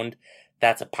 25% owned,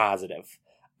 that's a positive.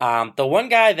 The one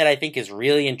guy that I think is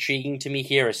really intriguing to me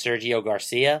here is Sergio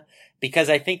Garcia, because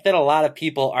I think that a lot of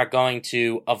people are going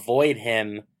to avoid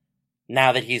him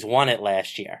now that he's won it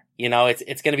last year.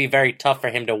 It's going to be very tough for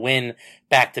him to win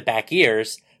back-to-back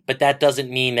years, but that doesn't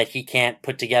mean that he can't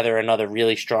put together another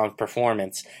really strong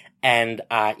performance. And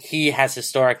he has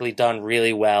historically done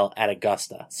really well at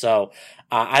Augusta. So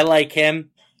I like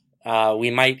him. We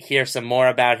might hear some more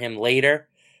about him later.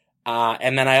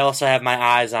 And then I also have my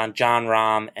eyes on John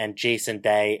Rahm and Jason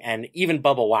Day and even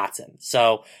Bubba Watson.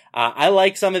 So I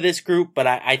like some of this group, but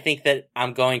I think that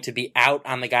I'm going to be out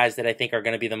on the guys that I think are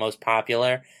going to be the most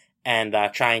popular and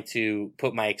trying to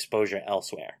put my exposure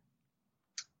elsewhere.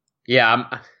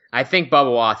 Yeah, I think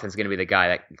Bubba Watson's going to be the guy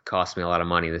that cost me a lot of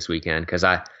money this weekend because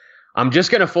I'm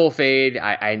just going to full fade.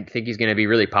 I think he's going to be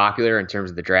really popular in terms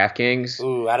of the DraftKings.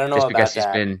 Ooh, I don't know about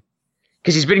that.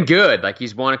 Because he's been good. Like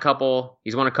he's won a couple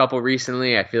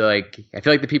recently. I feel like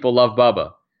the people love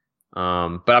Bubba.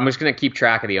 But I'm just going to keep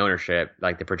track of the ownership,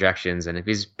 like the projections. And if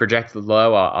he's projected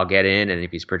low, I'll get in. And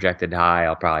if he's projected high,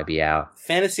 I'll probably be out.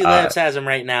 Fantasy Labs has him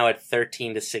right now at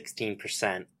 13 to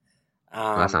 16%.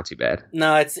 That's not too bad.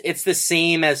 No, it's the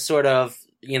same as sort of,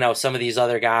 some of these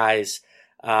other guys.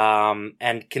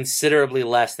 And considerably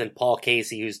less than Paul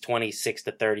Casey, who's 26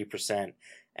 to 30%,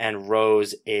 and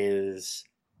Rose is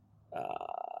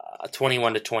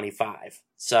 21 to 25.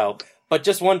 So, but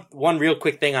just one real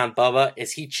quick thing on Bubba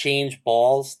is he changed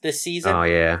balls this season. Oh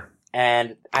yeah,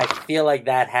 and I feel like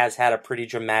that has had a pretty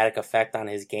dramatic effect on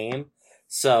his game.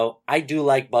 So I do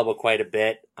like Bubba quite a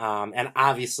bit, and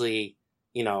obviously,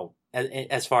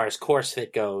 as far as course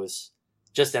fit goes,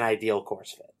 just an ideal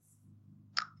course fit.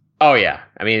 Oh yeah,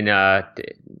 I mean,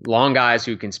 long guys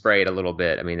who can spray it a little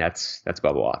bit. I mean, that's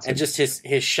Bubba Watson. And just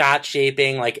his shot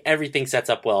shaping, like everything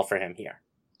sets up well for him here.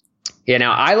 Yeah,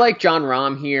 now I like John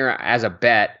Rahm here as a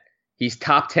bet. He's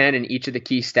top 10 in each of the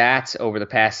key stats over the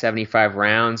past 75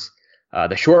 rounds.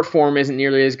 The short form isn't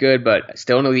nearly as good, but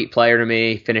still an elite player to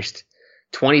me. Finished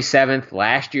 27th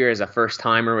last year as a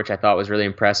first-timer, which I thought was really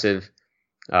impressive.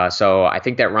 So I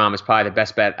think that Rahm is probably the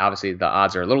best bet. Obviously, the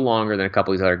odds are a little longer than a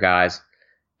couple of these other guys.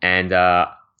 And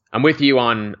I'm with you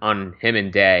on him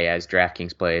and Day as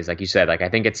DraftKings plays. Like you said, like I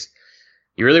think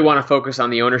you really want to focus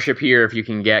on the ownership here if you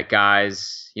can get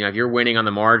guys, if you're winning on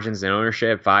the margins in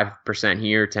ownership, 5%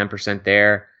 here, 10%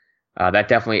 there, that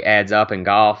definitely adds up in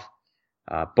golf.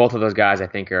 Both of those guys I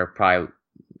think are probably,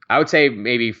 I would say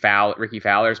maybe Ricky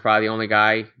Fowler is probably the only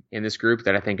guy in this group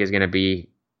that I think is going to be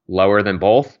lower than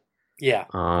both. Yeah,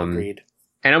 agreed.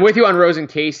 And I'm with you on Rose and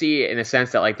Casey in the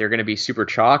sense that like they're going to be super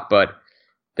chalk, but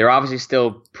they're obviously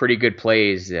still pretty good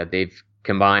plays. They've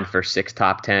combined for 6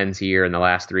 top 10s here in the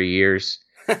last 3 years.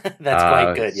 That's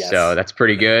quite good, yes. So that's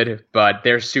pretty good, but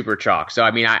they're super chalk. So,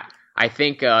 I mean, I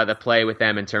think the play with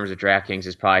them in terms of DraftKings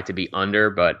is probably to be under,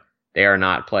 but they are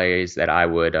not plays that I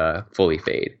would fully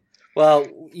fade. Well,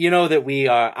 you know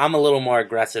that I'm a little more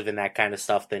aggressive in that kind of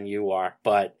stuff than you are,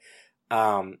 but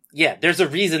yeah, there's a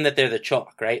reason that they're the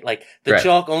chalk, right? Like the Right.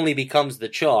 chalk only becomes the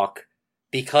chalk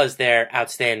because they're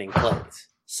outstanding plays.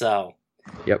 So,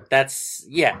 Yep. that's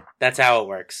how it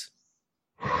works.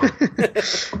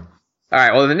 All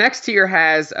right. Well, the next tier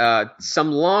has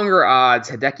some longer odds.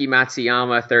 Hideki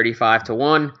Matsuyama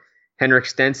 35-1, Henrik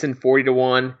Stenson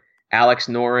 40-1, Alex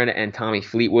Noren and Tommy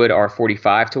Fleetwood are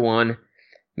 45-1,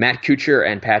 Matt Kuchar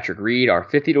and Patrick Reed are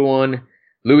 50-1,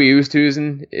 Louis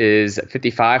Oosthuizen is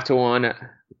 55-1,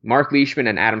 Mark Leishman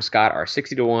and Adam Scott are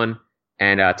 60-1,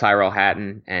 and Tyrell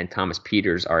Hatton and Thomas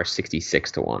Peters are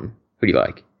 66-1. Who do you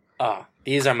like? Oh,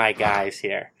 these are my guys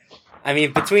here. I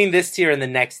mean, between this tier and the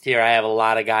next tier, I have a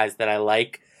lot of guys that I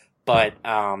like, but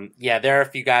yeah, there are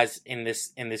a few guys in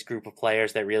this group of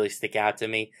players that really stick out to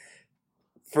me.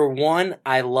 For one,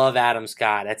 I love Adam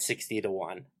Scott at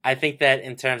 60-1. I think that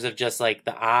in terms of just like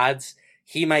the odds,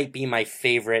 he might be my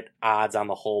favorite odds on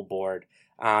the whole board.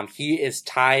 He is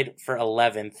tied for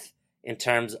 11th in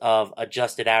terms of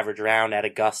adjusted average round at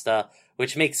Augusta,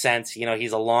 which makes sense.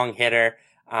 He's a long hitter.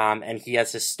 And he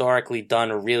has historically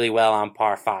done really well on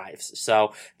par fives.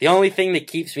 So the only thing that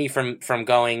keeps me from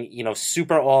going,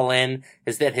 super all in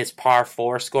is that his par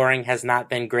four scoring has not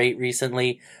been great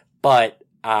recently. But,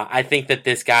 I think that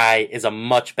this guy is a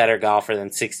much better golfer than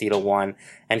 60-1.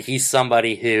 And he's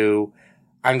somebody who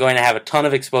I'm going to have a ton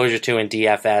of exposure to in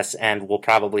DFS and will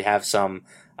probably have some,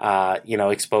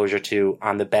 exposure to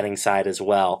on the betting side as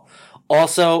well.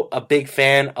 Also a big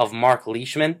fan of Mark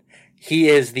Leishman. He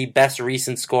is the best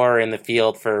recent scorer in the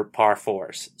field for par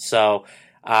fours. So,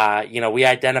 we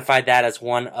identified that as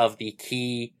one of the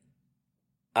key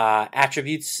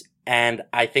attributes, and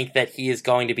I think that he is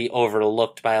going to be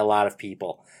overlooked by a lot of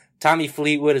people. Tommy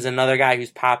Fleetwood is another guy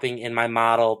who's popping in my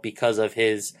model because of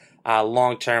his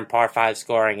long-term par five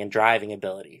scoring and driving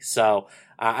ability. So,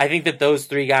 I think that those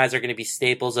 3 guys are going to be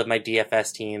staples of my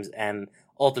DFS teams, and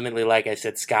ultimately, like I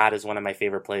said, Scott is one of my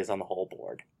favorite plays on the whole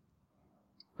board.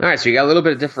 All right, so you got a little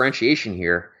bit of differentiation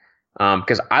here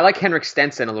because I like Henrik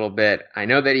Stenson a little bit. I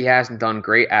know that he hasn't done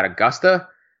great at Augusta,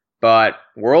 but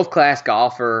world-class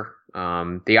golfer.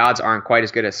 The odds aren't quite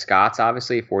as good as Scott's,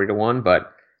 obviously, 40-1,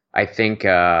 but I think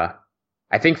for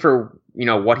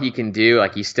what he can do,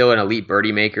 like he's still an elite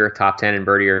birdie maker, top 10 in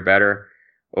birdie or better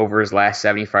over his last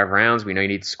 75 rounds. We know you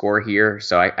need to score here,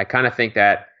 so I kind of think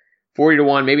that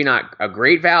 40-1, maybe not a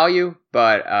great value,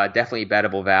 but definitely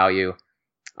bettable value.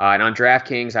 And on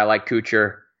DraftKings, I like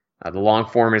Kuchar. The long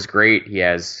form is great. He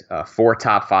has 4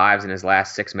 top 5s in his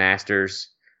last 6 Masters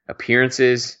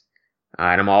appearances.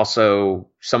 And I'm also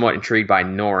somewhat intrigued by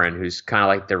Noren, who's kind of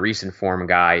like the recent form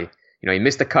guy. He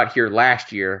missed the cut here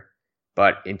last year,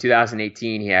 but in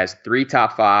 2018, he has 3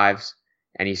 top 5s,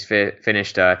 and he's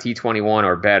finished T21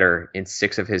 or better in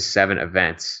 6 of his 7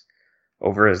 events.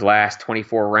 Over his last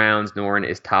 24 rounds, Noren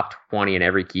is top 20 in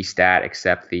every key stat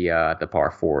except the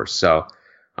par 4s. So,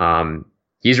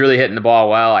 he's really hitting the ball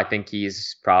well. I think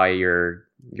he's probably your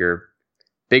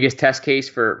biggest test case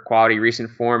for quality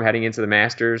recent form heading into the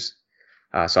Masters.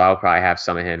 So I'll probably have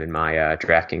some of him in my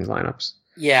DraftKings lineups.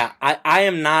 Yeah, I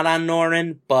am not on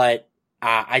Noren, but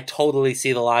I totally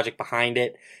see the logic behind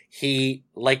it. He,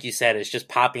 like you said, is just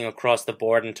popping across the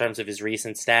board in terms of his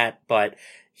recent stat, but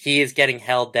he is getting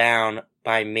held down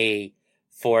by me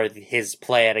for his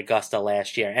play at Augusta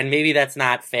last year. And maybe that's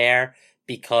not fair,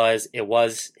 because it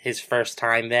was his first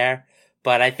time there.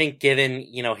 But I think given,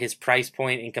 his price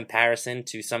point in comparison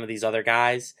to some of these other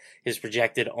guys, his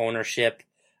projected ownership,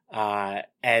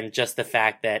 and just the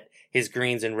fact that his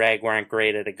greens and reg weren't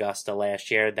great at Augusta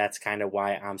last year, that's kind of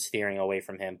why I'm steering away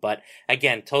from him. But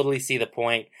again, totally see the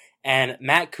point. And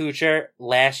Matt Kuchar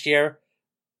last year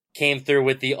came through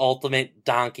with the ultimate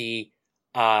donkey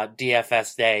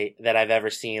DFS day that I've ever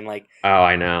seen. Like, oh,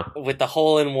 I know. With the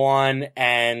hole in one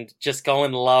and just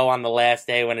going low on the last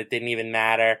day when it didn't even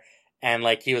matter. And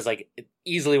like, he was like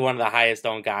easily one of the highest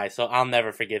owned guys. So I'll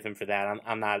never forgive him for that.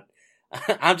 I'm not,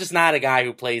 I'm just not a guy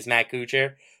who plays Matt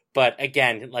Kuchar. But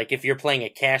again, like if you're playing a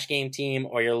cash game team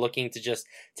or you're looking to just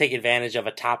take advantage of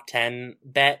a top 10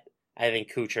 bet, I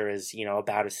think Kuchar is,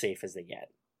 about as safe as they get.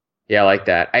 Yeah, I like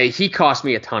that. He cost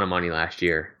me a ton of money last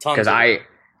year because I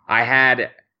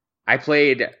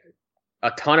played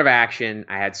a ton of action.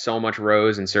 I had so much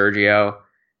Rose and Sergio,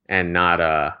 and not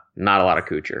a lot of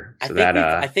Kuchar. So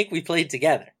I think we played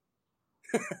together.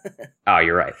 Oh,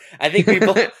 you're right. I think we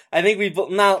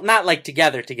both. Not like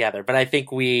together, but I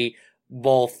think we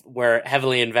both were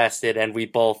heavily invested, and we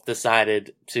both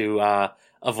decided to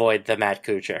avoid the Matt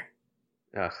Kuchar.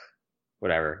 Ugh,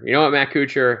 whatever. You know what, Matt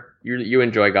Kuchar, you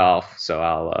enjoy golf, so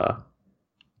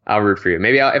I'll root for you.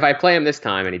 Maybe if I play him this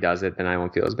time and he does it, then I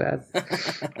won't feel as bad.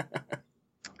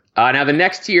 Now the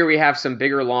next tier we have some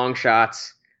bigger long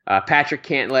shots. Patrick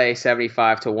Cantlay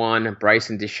 75-1,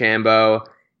 Bryson DeChambeau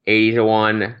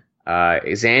 80-1,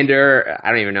 Xander,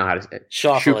 I don't even know how to say it.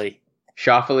 Schauffele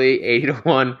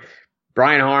 80-1.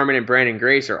 Brian Harman and Brandon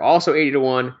Grace are also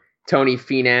 80-1. Tony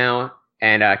Finau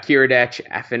and Kiradech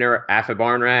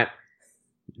Affibarnrat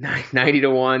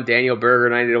 90-1. Daniel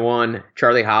Berger 90-1.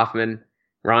 Charlie Hoffman,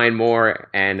 Ryan Moore,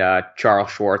 and Charles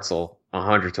Schwartzel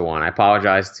 100-1. I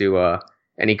apologize to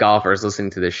any golfers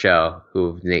listening to this show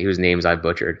whose names I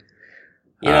butchered.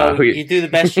 You do the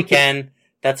best you can.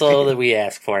 That's all that we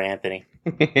ask for, Anthony.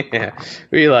 Yeah.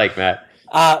 Who do you like, Matt?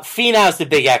 Finau's the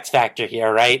big X factor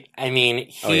here, right? I mean,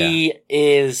 he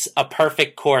is a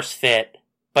perfect course fit,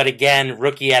 but again,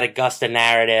 rookie at Augusta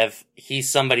narrative. He's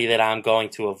somebody that I'm going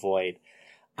to avoid.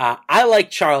 I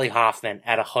like Charlie Hoffman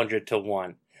at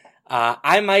 100-1.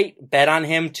 I might bet on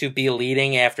him to be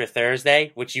leading after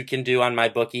Thursday, which you can do on my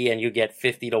bookie, and you get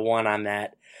 50-1 on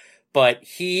that. But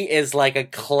he is like a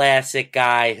classic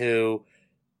guy who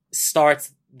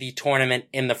starts the tournament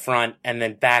in the front and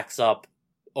then backs up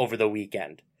over the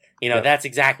weekend. That's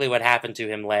exactly what happened to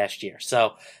him last year.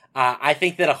 So I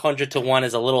think that 100-1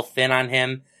 is a little thin on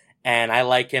him, and I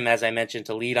like him, as I mentioned,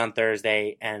 to lead on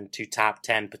Thursday and to top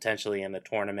 10 potentially in the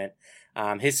tournament.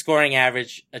 His scoring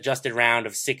average adjusted round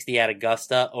of 60 at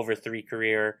Augusta over 3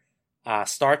 career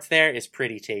starts there is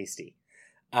pretty tasty.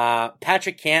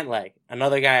 Patrick Cantlay,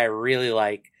 another guy I really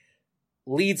like,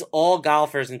 leads all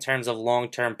golfers in terms of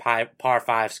long-term par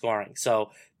 5 scoring. So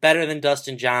better than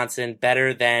Dustin Johnson,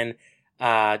 better than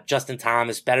Justin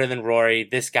Thomas, better than Rory,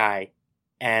 this guy.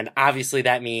 And obviously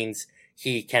that means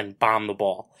he can bomb the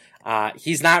ball.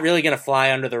 He's not really going to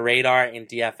fly under the radar in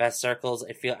DFS circles.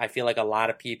 I feel like a lot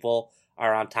of people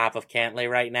are on top of Cantlay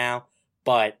right now,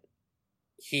 but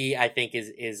he, I think,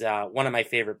 is one of my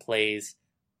favorite plays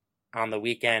on the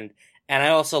weekend. And I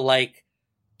also like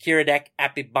Kiradech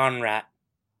Aphibarnrat.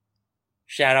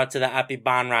 Shout out to the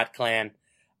Aphibarnrat clan.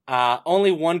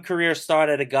 Only 1 career start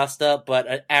at Augusta, but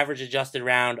an average adjusted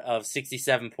round of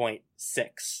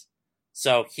 67.6.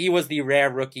 So he was the rare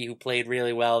rookie who played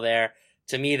really well there.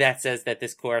 To me, that says that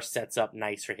this course sets up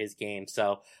nice for his game.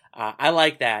 So I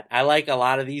like that. I like a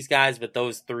lot of these guys, but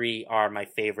those 3 are my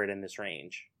favorite in this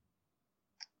range.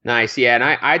 Nice, yeah, and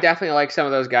I definitely like some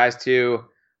of those guys too,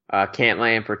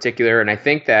 Cantlay in particular. And I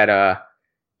think that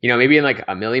maybe in like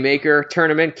a Millie Maker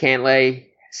tournament, Cantlay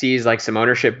sees like some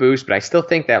ownership boost, but I still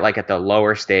think that like at the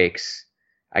lower stakes,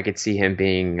 I could see him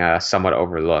being somewhat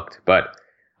overlooked. But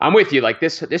I'm with you. Like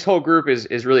this whole group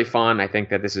is really fun. I think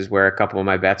that this is where a couple of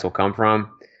my bets will come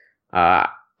from.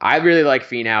 I really like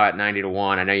Finau at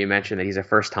 90-1. I know you mentioned that he's a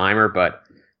first timer, but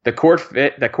the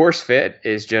course fit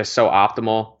is just so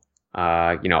optimal.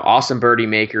 Awesome birdie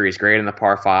maker. He's great in the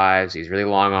par 5s. He's really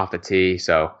long off the tee.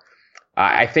 So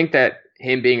I think that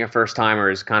him being a first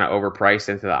timer is kind of overpriced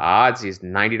into the odds. He's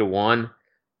 90-1.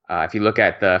 If you look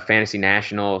at the Fantasy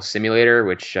National simulator,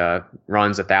 which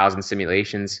runs 1,000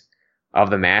 simulations of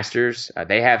the Masters,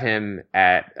 they have him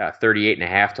at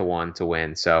 38.5-1 to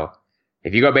win. So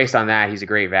if you go based on that, he's a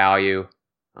great value.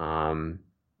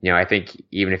 I think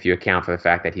even if you account for the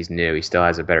fact that he's new, he still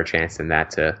has a better chance than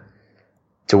that to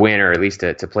win, or at least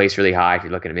to place really high if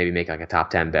you're looking to maybe make like a top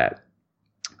 10 bet.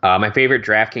 My favorite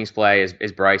DraftKings play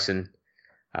is Bryson.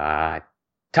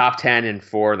 Top 10 in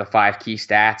 4 of the 5 key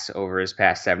stats over his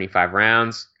past 75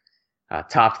 rounds.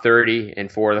 top 30 in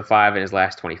 4 of the 5 in his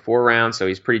last 24 rounds. So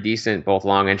he's pretty decent, both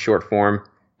long and short form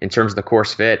in terms of the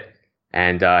course fit.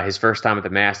 And his first time at the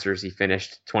Masters, he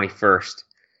finished 21st.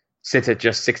 Sits at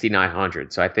just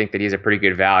 6,900. So I think that he's a pretty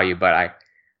good value. But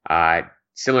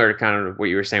similar to kind of what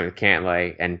you were saying with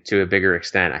Cantlay, and to a bigger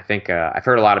extent, I think I've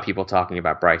heard a lot of people talking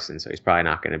about Bryson, so he's probably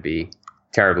not going to be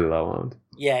terribly low owned.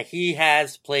 Yeah, he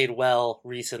has played well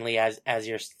recently, as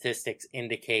your statistics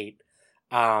indicate.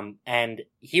 And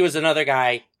he was another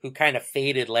guy who kind of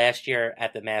faded last year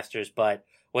at the Masters, but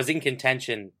was in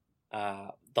contention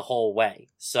the whole way.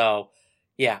 So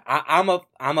yeah, I'm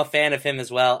a fan of him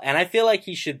as well, and I feel like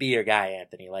he should be your guy,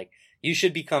 Anthony. Like, you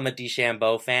should become a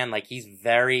DeChambeau fan. Like, he's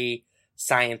very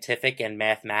scientific and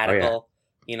mathematical. Oh,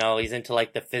 yeah. He's into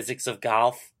like the physics of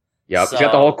golf. Yep, he's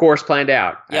got the whole course planned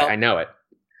out. Yep. I know it.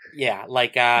 Yeah,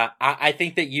 like I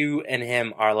think that you and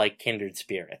him are like kindred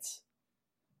spirits.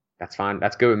 That's fine.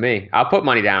 That's good with me. I'll put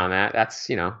money down on that. That's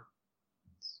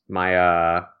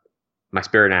my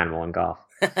spirit animal in golf.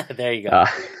 There you go.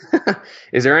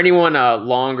 Is there anyone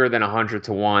longer than 100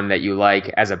 to 1 that you like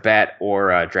as a bet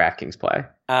or a DraftKings play?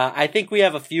 I think we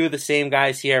have a few of the same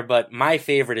guys here, but my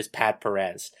favorite is Pat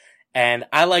Perez. And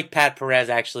I like Pat Perez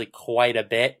actually quite a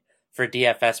bit for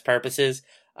DFS purposes,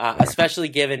 especially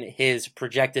given his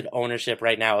projected ownership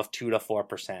right now of 2 to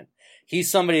 4%. He's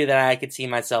somebody that I could see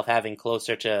myself having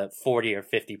closer to 40 or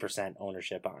 50%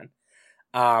 ownership on.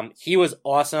 He was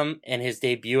awesome in his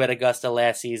debut at Augusta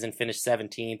last season, finished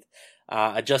 17th,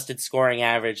 adjusted scoring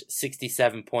average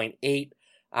 67.8.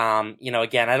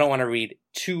 Again, I don't want to read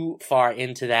too far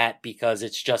into that because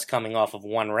it's just coming off of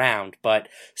one round, but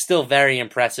still very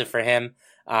impressive for him.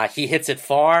 He hits it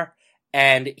far,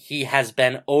 and he has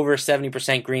been over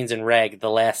 70% greens and reg the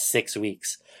last 6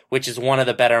 weeks, which is one of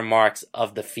the better marks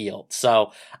of the field.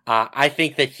 So, I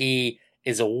think that he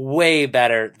is a way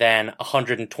better than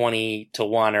 120 to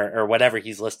 1 or whatever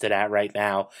he's listed at right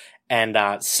now, and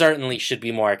certainly should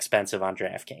be more expensive on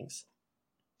DraftKings.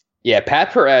 Yeah,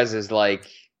 Pat Perez is like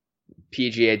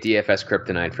PGA DFS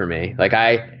kryptonite for me. Like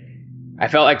I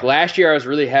felt like last year I was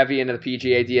really heavy into the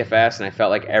PGA DFS, and I felt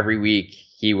like every week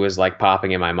he was like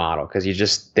popping in my model because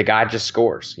the guy just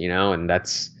scores, and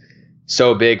that's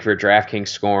so big for DraftKings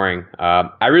scoring.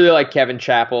 I really like Kevin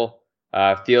Chappell.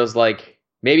 Feels like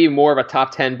maybe more of a top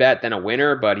 10 bet than a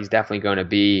winner, but he's definitely going to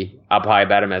be, I'll probably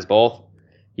bet him as both.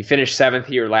 He finished 7th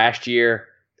here last year.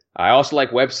 I also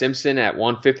like Webb Simpson at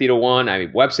 150 to 1. I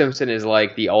mean, Webb Simpson is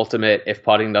like the ultimate, if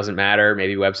putting doesn't matter,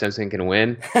 maybe Webb Simpson can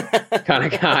win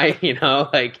kind of guy,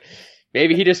 like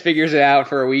maybe he just figures it out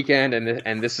for a weekend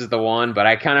and this is the one. But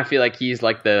I kind of feel like he's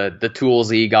like the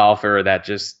toolsy golfer that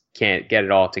just can't get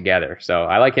it all together. So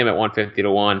I like him at 150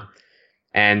 to 1.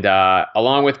 And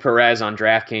along with Perez on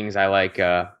DraftKings, I like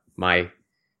my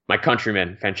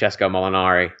countryman, Francesco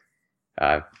Molinari.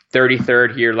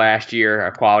 33rd here last year,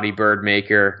 a quality bird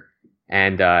maker,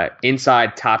 and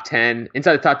inside the top 10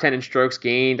 in strokes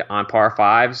gained on par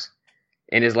 5s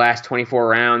in his last 24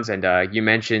 rounds. And you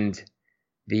mentioned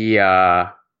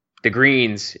the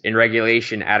greens in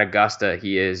regulation at Augusta.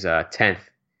 He is 10th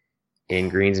in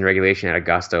greens in regulation at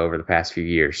Augusta over the past few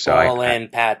years. So all in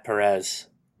Pat Perez.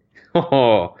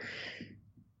 Oh,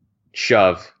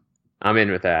 shove. I'm in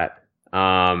with that.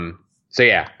 So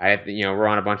yeah, we're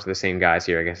on a bunch of the same guys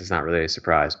here. I guess it's not really a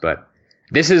surprise, but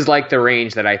this is like the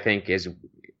range that I think is,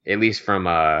 at least from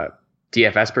a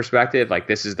DFS perspective, like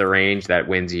this is the range that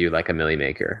wins you like a milli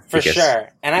maker. For sure.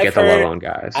 And I've the low owned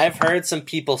guys. I've heard some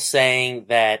people saying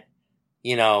that,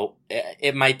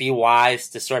 it might be wise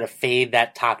to sort of fade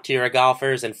that top tier of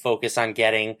golfers and focus on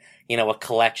getting, a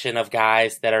collection of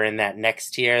guys that are in that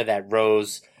next tier, that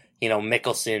Rose,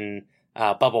 Mickelson,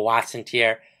 Bubba Watson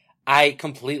tier. I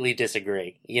completely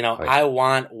disagree. I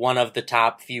want one of the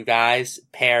top few guys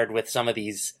paired with some of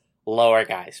these lower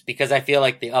guys because I feel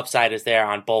like the upside is there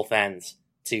on both ends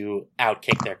to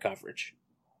outkick their coverage.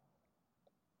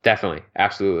 Definitely.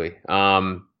 Absolutely.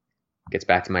 Gets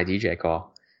back to my DJ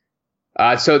call.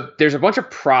 So there's a bunch of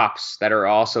props that are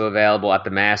also available at the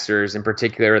Masters. In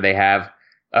particular, they have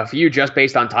a few just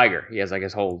based on Tiger. He has like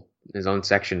his own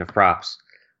section of props.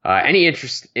 Any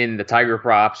interest in the Tiger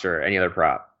props or any other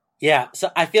prop? Yeah, so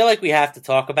I feel like we have to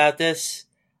talk about this.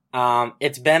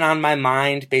 It's been on my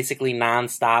mind basically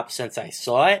nonstop since I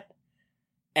saw it,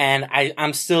 and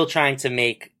I'm still trying to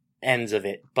make ends of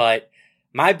it. But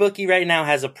my bookie right now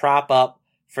has a prop up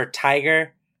for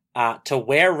Tiger to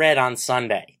wear red on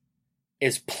Sunday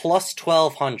is plus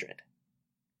 1,200.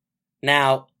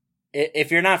 Now,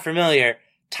 if you're not familiar,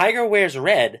 Tiger wears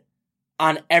red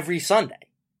on every Sunday.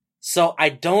 So I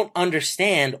don't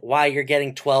understand why you're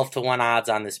getting 12 to 1 odds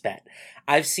on this bet.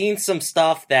 I've seen some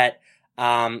stuff that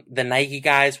The Nike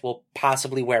guys will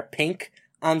possibly wear pink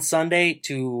on Sunday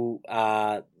to,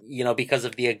 because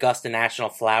of the Augusta National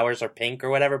Flowers or pink or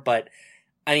whatever. But,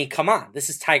 I mean, come on. This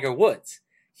is Tiger Woods.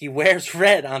 He wears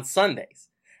red on Sundays.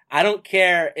 I don't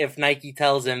care if Nike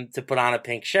tells him to put on a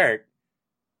pink shirt.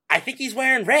 I think he's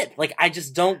wearing red. Like, I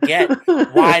just don't get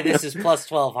why this is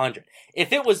plus 1,200.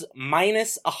 If it was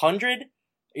minus 100,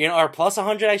 or plus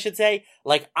 100, I should say,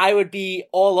 like, I would be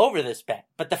all over this bet.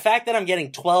 But the fact that I'm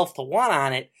getting 12 to 1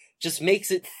 on it just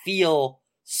makes it feel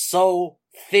so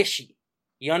fishy.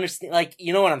 You understand? Like,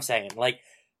 you know what I'm saying? Like,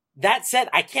 that said,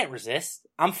 I can't resist.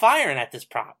 I'm firing at this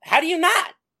prop. How do you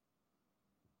not?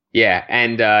 Yeah,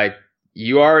 and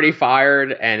you already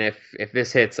fired, and if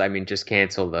this hits, I mean, just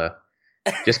cancel the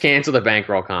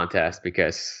bankroll contest,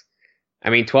 because I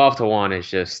mean 12 to 1 is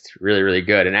just really, really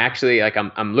good. And actually, like,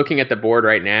 I'm looking at the board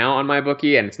right now on my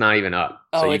bookie, and it's not even up.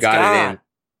 Oh, so it's gone.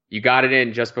 You got it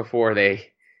in just before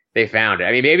they found it.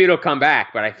 I mean, maybe it'll come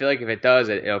back, but I feel like if it does,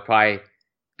 it'll probably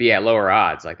be at lower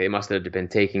odds. Like, they must have been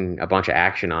taking a bunch of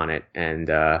action on it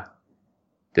and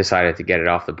decided to get it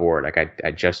off the board. Like,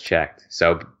 I just checked.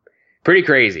 So pretty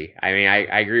crazy. I mean,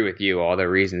 I agree with you. All the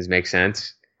reasons make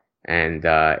sense. And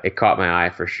it caught my eye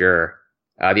for sure.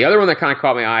 The other one that kind of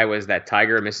caught my eye was that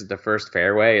Tiger misses the first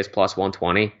fairway is plus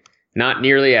 120. Not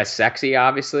nearly as sexy,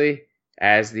 obviously,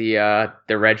 as the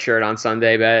red shirt on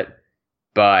Sunday bet.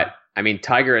 But, I mean,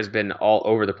 Tiger has been all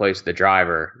over the place with the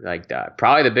driver. Like,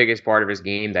 probably the biggest part of his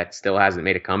game that still hasn't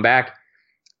made a comeback.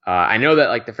 I know that,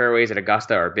 like, the fairways at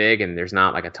Augusta are big and there's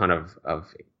not, like, a ton of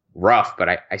rough, but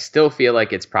I still feel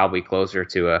like it's probably closer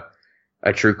to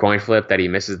a true coin flip that he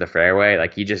misses the fairway.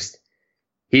 Like, he's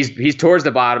towards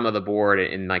the bottom of the board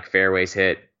in like fairways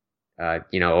hit,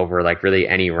 over like really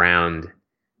any round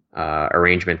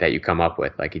arrangement that you come up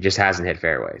with. Like, he just hasn't hit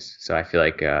fairways. So I feel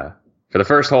like for the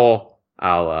first hole,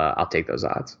 I'll take those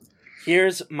odds.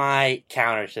 Here's my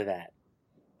counter to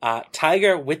that.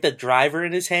 Tiger with the driver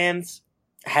in his hands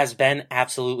has been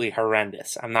absolutely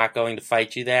horrendous. I'm not going to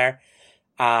fight you there.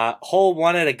 Hole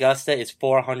 1 at Augusta is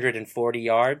 440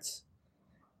 yards.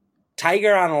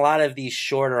 Tiger on a lot of these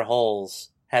shorter holes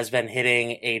has been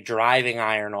hitting a driving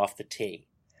iron off the tee.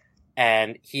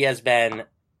 And he has been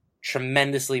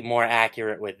tremendously more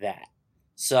accurate with that.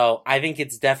 So I think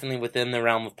it's definitely within the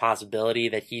realm of possibility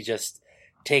that he just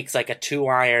takes like a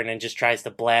 2-iron and just tries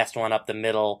to blast one up the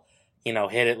middle,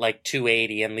 hit it like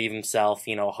 280 and leave himself,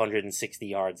 160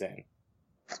 yards in.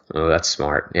 Oh, that's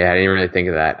smart. Yeah, I didn't really think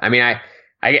of that. I mean,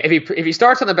 if he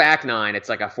starts on the back 9, it's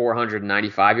like a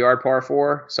 495 yard par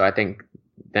 4. So I think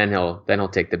then he'll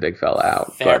take the big fella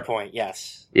out. Fair point.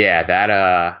 Yes. Yeah, that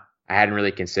I hadn't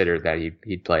really considered that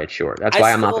he'd play it short. That's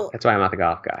why I'm not the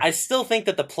golf guy. I still think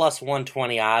that the plus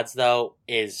 120 odds though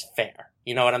is fair.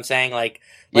 You know what I'm saying? Like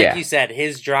yeah. You said,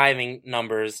 his driving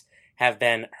numbers have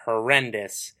been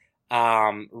horrendous.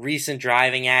 Recent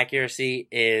driving accuracy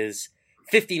is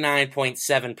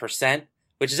 59.7%.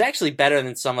 Which is actually better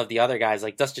than some of the other guys.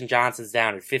 Like Dustin Johnson's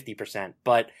down at 50%.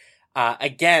 But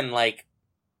again, like,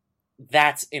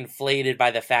 that's inflated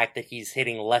by the fact that he's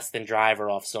hitting less than driver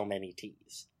off so many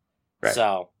tees. Right.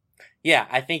 So, yeah,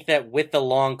 I think that with the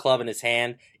long club in his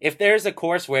hand, if there's a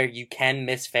course where you can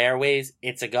miss fairways,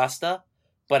 it's Augusta.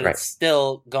 But right. It's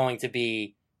still going to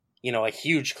be, a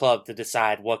huge club to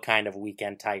decide what kind of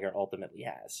weekend Tiger ultimately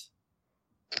has.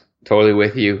 Totally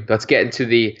with you. Let's get into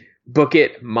the Book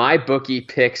It, my bookie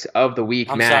picks of the week.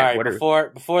 I'm Matt, sorry,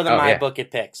 before the Book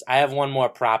It picks, I have one more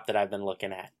prop that I've been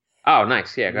looking at. Oh,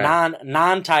 nice. Yeah, go ahead.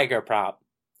 Non-Tiger prop.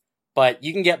 But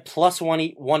you can get plus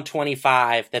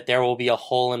 125 that there will be a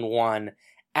hole-in-one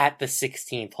at the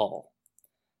 16th hole.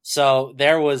 So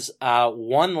there was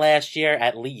one last year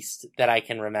at least that I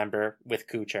can remember with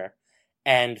Kuchar,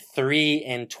 and 3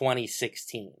 in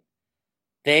 2016.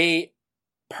 They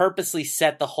purposely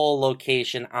set the hole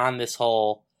location on this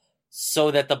hole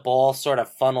so that the ball sort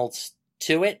of funnels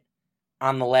to it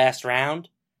on the last round.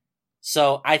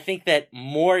 So I think that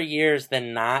more years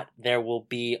than not, there will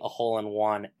be a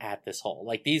hole-in-one at this hole.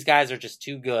 Like, these guys are just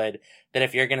too good that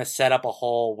if you're going to set up a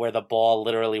hole where the ball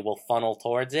literally will funnel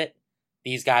towards it,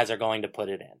 these guys are going to put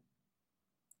it in.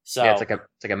 So yeah, it's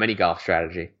like a mini golf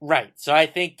strategy. Right. So I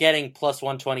think getting plus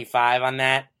 125 on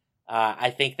that, I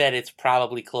think that it's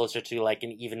probably closer to like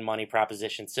an even money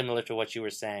proposition, similar to what you were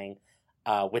saying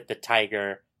with the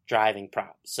Tiger driving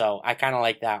prop. So I kind of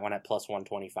like that one at plus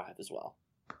 125 as well.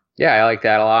 Yeah, I like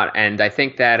that a lot. And I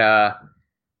think that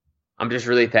I'm just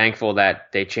really thankful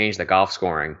that they changed the golf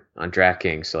scoring on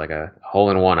DraftKings. So like a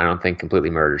hole-in-one, I don't think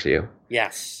completely murders you.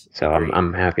 Yes. So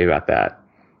I'm happy about that.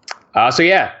 So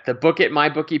yeah, the Book It, my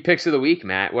bookie picks of the week,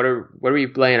 Matt. What are we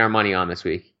laying our money on this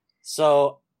week?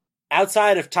 So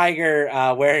outside of Tiger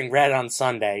wearing red on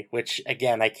Sunday, which,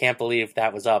 again, I can't believe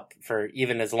that was up for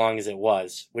even as long as it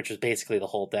was, which was basically the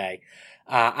whole day.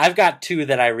 I've got two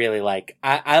that I really like.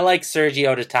 I like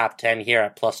Sergio to top 10 here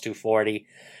at plus 240.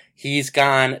 He's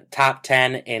gone top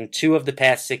 10 in 2 of the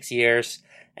past 6 years,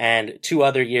 and 2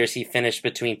 other years he finished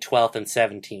between 12th and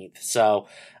 17th. So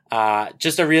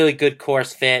just a really good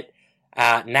course fit.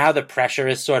 Now the pressure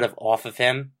is sort of off of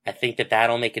him. I think that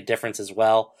that'll make a difference as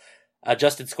well.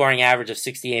 Adjusted scoring average of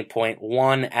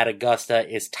 68.1 at Augusta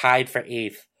is tied for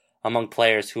 8th among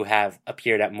players who have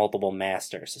appeared at multiple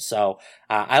Masters. So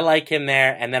I like him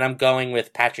there. And then I'm going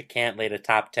with Patrick Cantlay to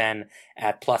top 10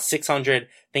 at plus 600. I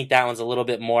think that one's a little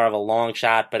bit more of a long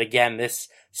shot. But again, this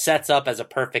sets up as a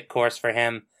perfect course for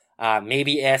him.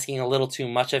 Maybe asking a little too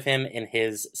much of him in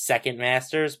his second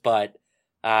Masters. But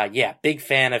yeah, big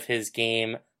fan of his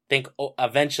game. Think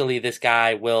eventually this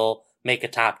guy will make a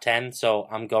top 10. So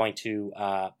I'm going to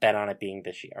bet on it being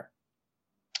this year.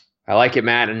 I like it,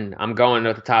 Matt, and I'm going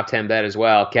with the top 10 bet as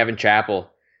well. Kevin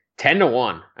Chappell,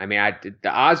 10-1. I mean, the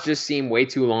odds just seem way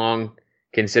too long,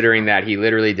 considering that he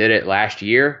literally did it last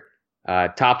year.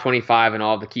 Top 25 in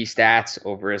all the key stats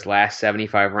over his last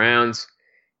 75 rounds.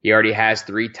 He already has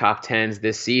 3 top 10s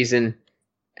this season,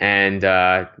 and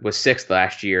was 6th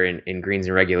last year in greens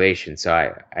and regulation. So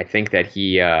I think that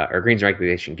or greens and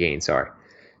regulation gain, sorry.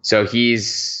 So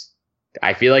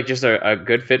I feel like just a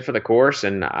good fit for the course,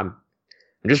 and I'm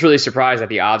just really surprised that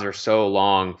the odds are so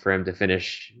long for him to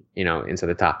finish, into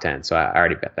the top 10. So I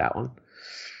already bet that one.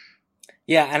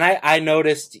 Yeah, and I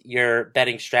noticed your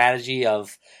betting strategy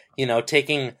of,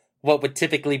 taking what would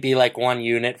typically be like one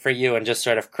unit for you and just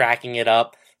sort of cracking it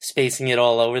up, spacing it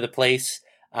all over the place.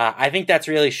 I think that's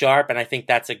really sharp, and I think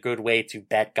that's a good way to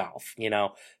bet golf,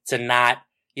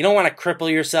 you don't want to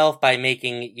cripple yourself by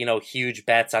making, huge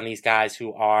bets on these guys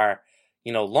who are,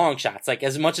 long shots. Like,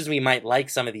 as much as we might like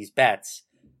some of these bets,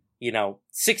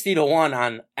 60-1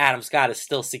 on Adam Scott is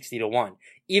still 60-1.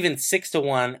 Even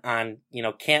 6-1 on,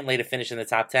 Cantlay to finish in the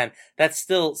top 10, that's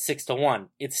still 6-1.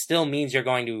 It still means you're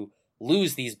going to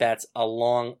lose these bets a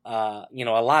lot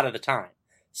of the time.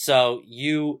 So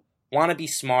you want to be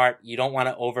smart. You don't want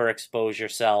to overexpose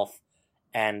yourself,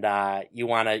 and you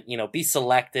want to, be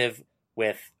selective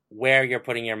with where you're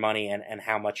putting your money and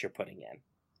how much you're putting in.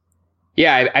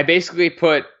 Yeah, I basically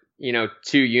put,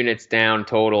 2 units down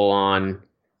total on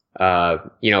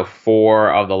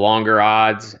 4 of the longer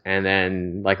odds, and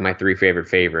then like my 3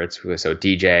 favorites. So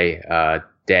DJ,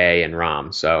 Day, and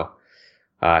Rahm. So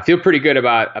I feel pretty good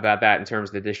about that in terms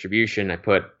of the distribution. I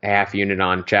put a half unit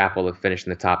on Chappell to finish in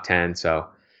the top 10. So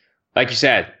like you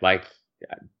said, like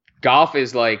golf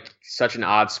is like such an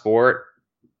odd sport,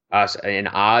 an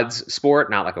odds sport,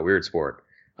 not like a weird sport.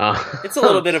 It's a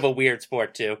little bit of a weird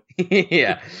sport too.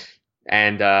 Yeah.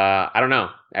 And I don't know.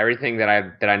 Everything that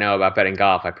I know about betting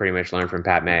golf, I pretty much learned from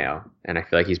Pat Mayo, and I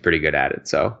feel like he's pretty good at it.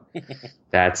 So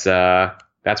that's where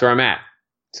I'm at.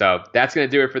 So that's going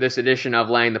to do it for this edition of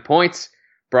Laying the Points,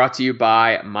 brought to you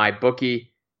by MyBookie.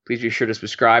 Please be sure to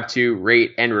subscribe to,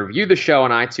 rate, and review the show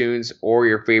on iTunes or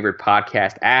your favorite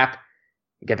podcast app.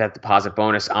 Get that deposit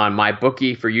bonus on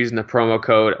MyBookie for using the promo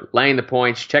code Laying the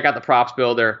Points. Check out the props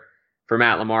builder. For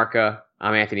Matt LaMarca,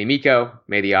 I'm Anthony Amico.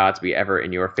 May the odds be ever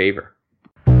in your favor.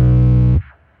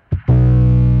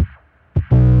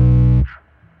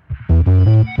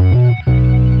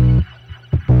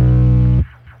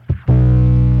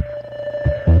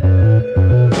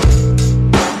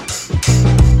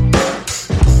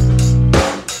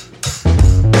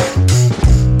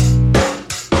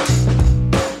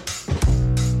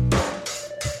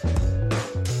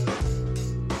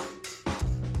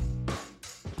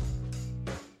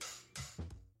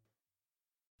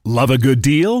 Love a good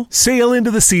deal? Sail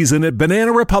into the season at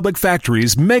Banana Republic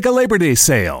Factory's Mega Labor Day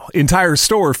Sale. Entire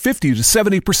store 50 to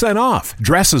 70% off.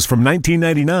 Dresses from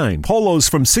 $19.99. Polos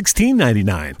from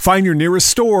 $16.99. Find your nearest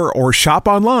store or shop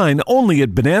online only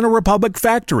at Banana Republic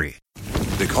Factory.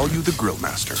 They call you the Grill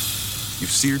Master.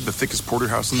 You've seared the thickest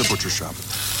porterhouse in the butcher shop.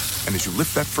 And as you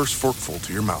lift that first forkful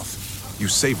to your mouth, you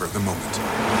savor the moment.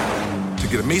 To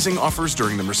get amazing offers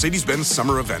during the Mercedes-Benz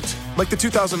summer event, like the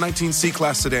 2019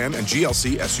 C-Class sedan and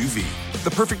GLC SUV, the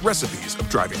perfect recipes of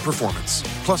driving performance.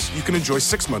 Plus, you can enjoy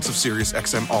 6 months of Sirius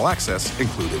XM All Access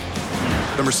included.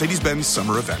 The Mercedes-Benz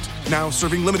summer event, now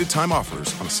serving limited time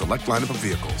offers on a select lineup of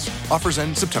vehicles. Offers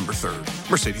end September 3rd.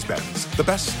 Mercedes-Benz, the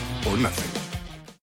best or nothing.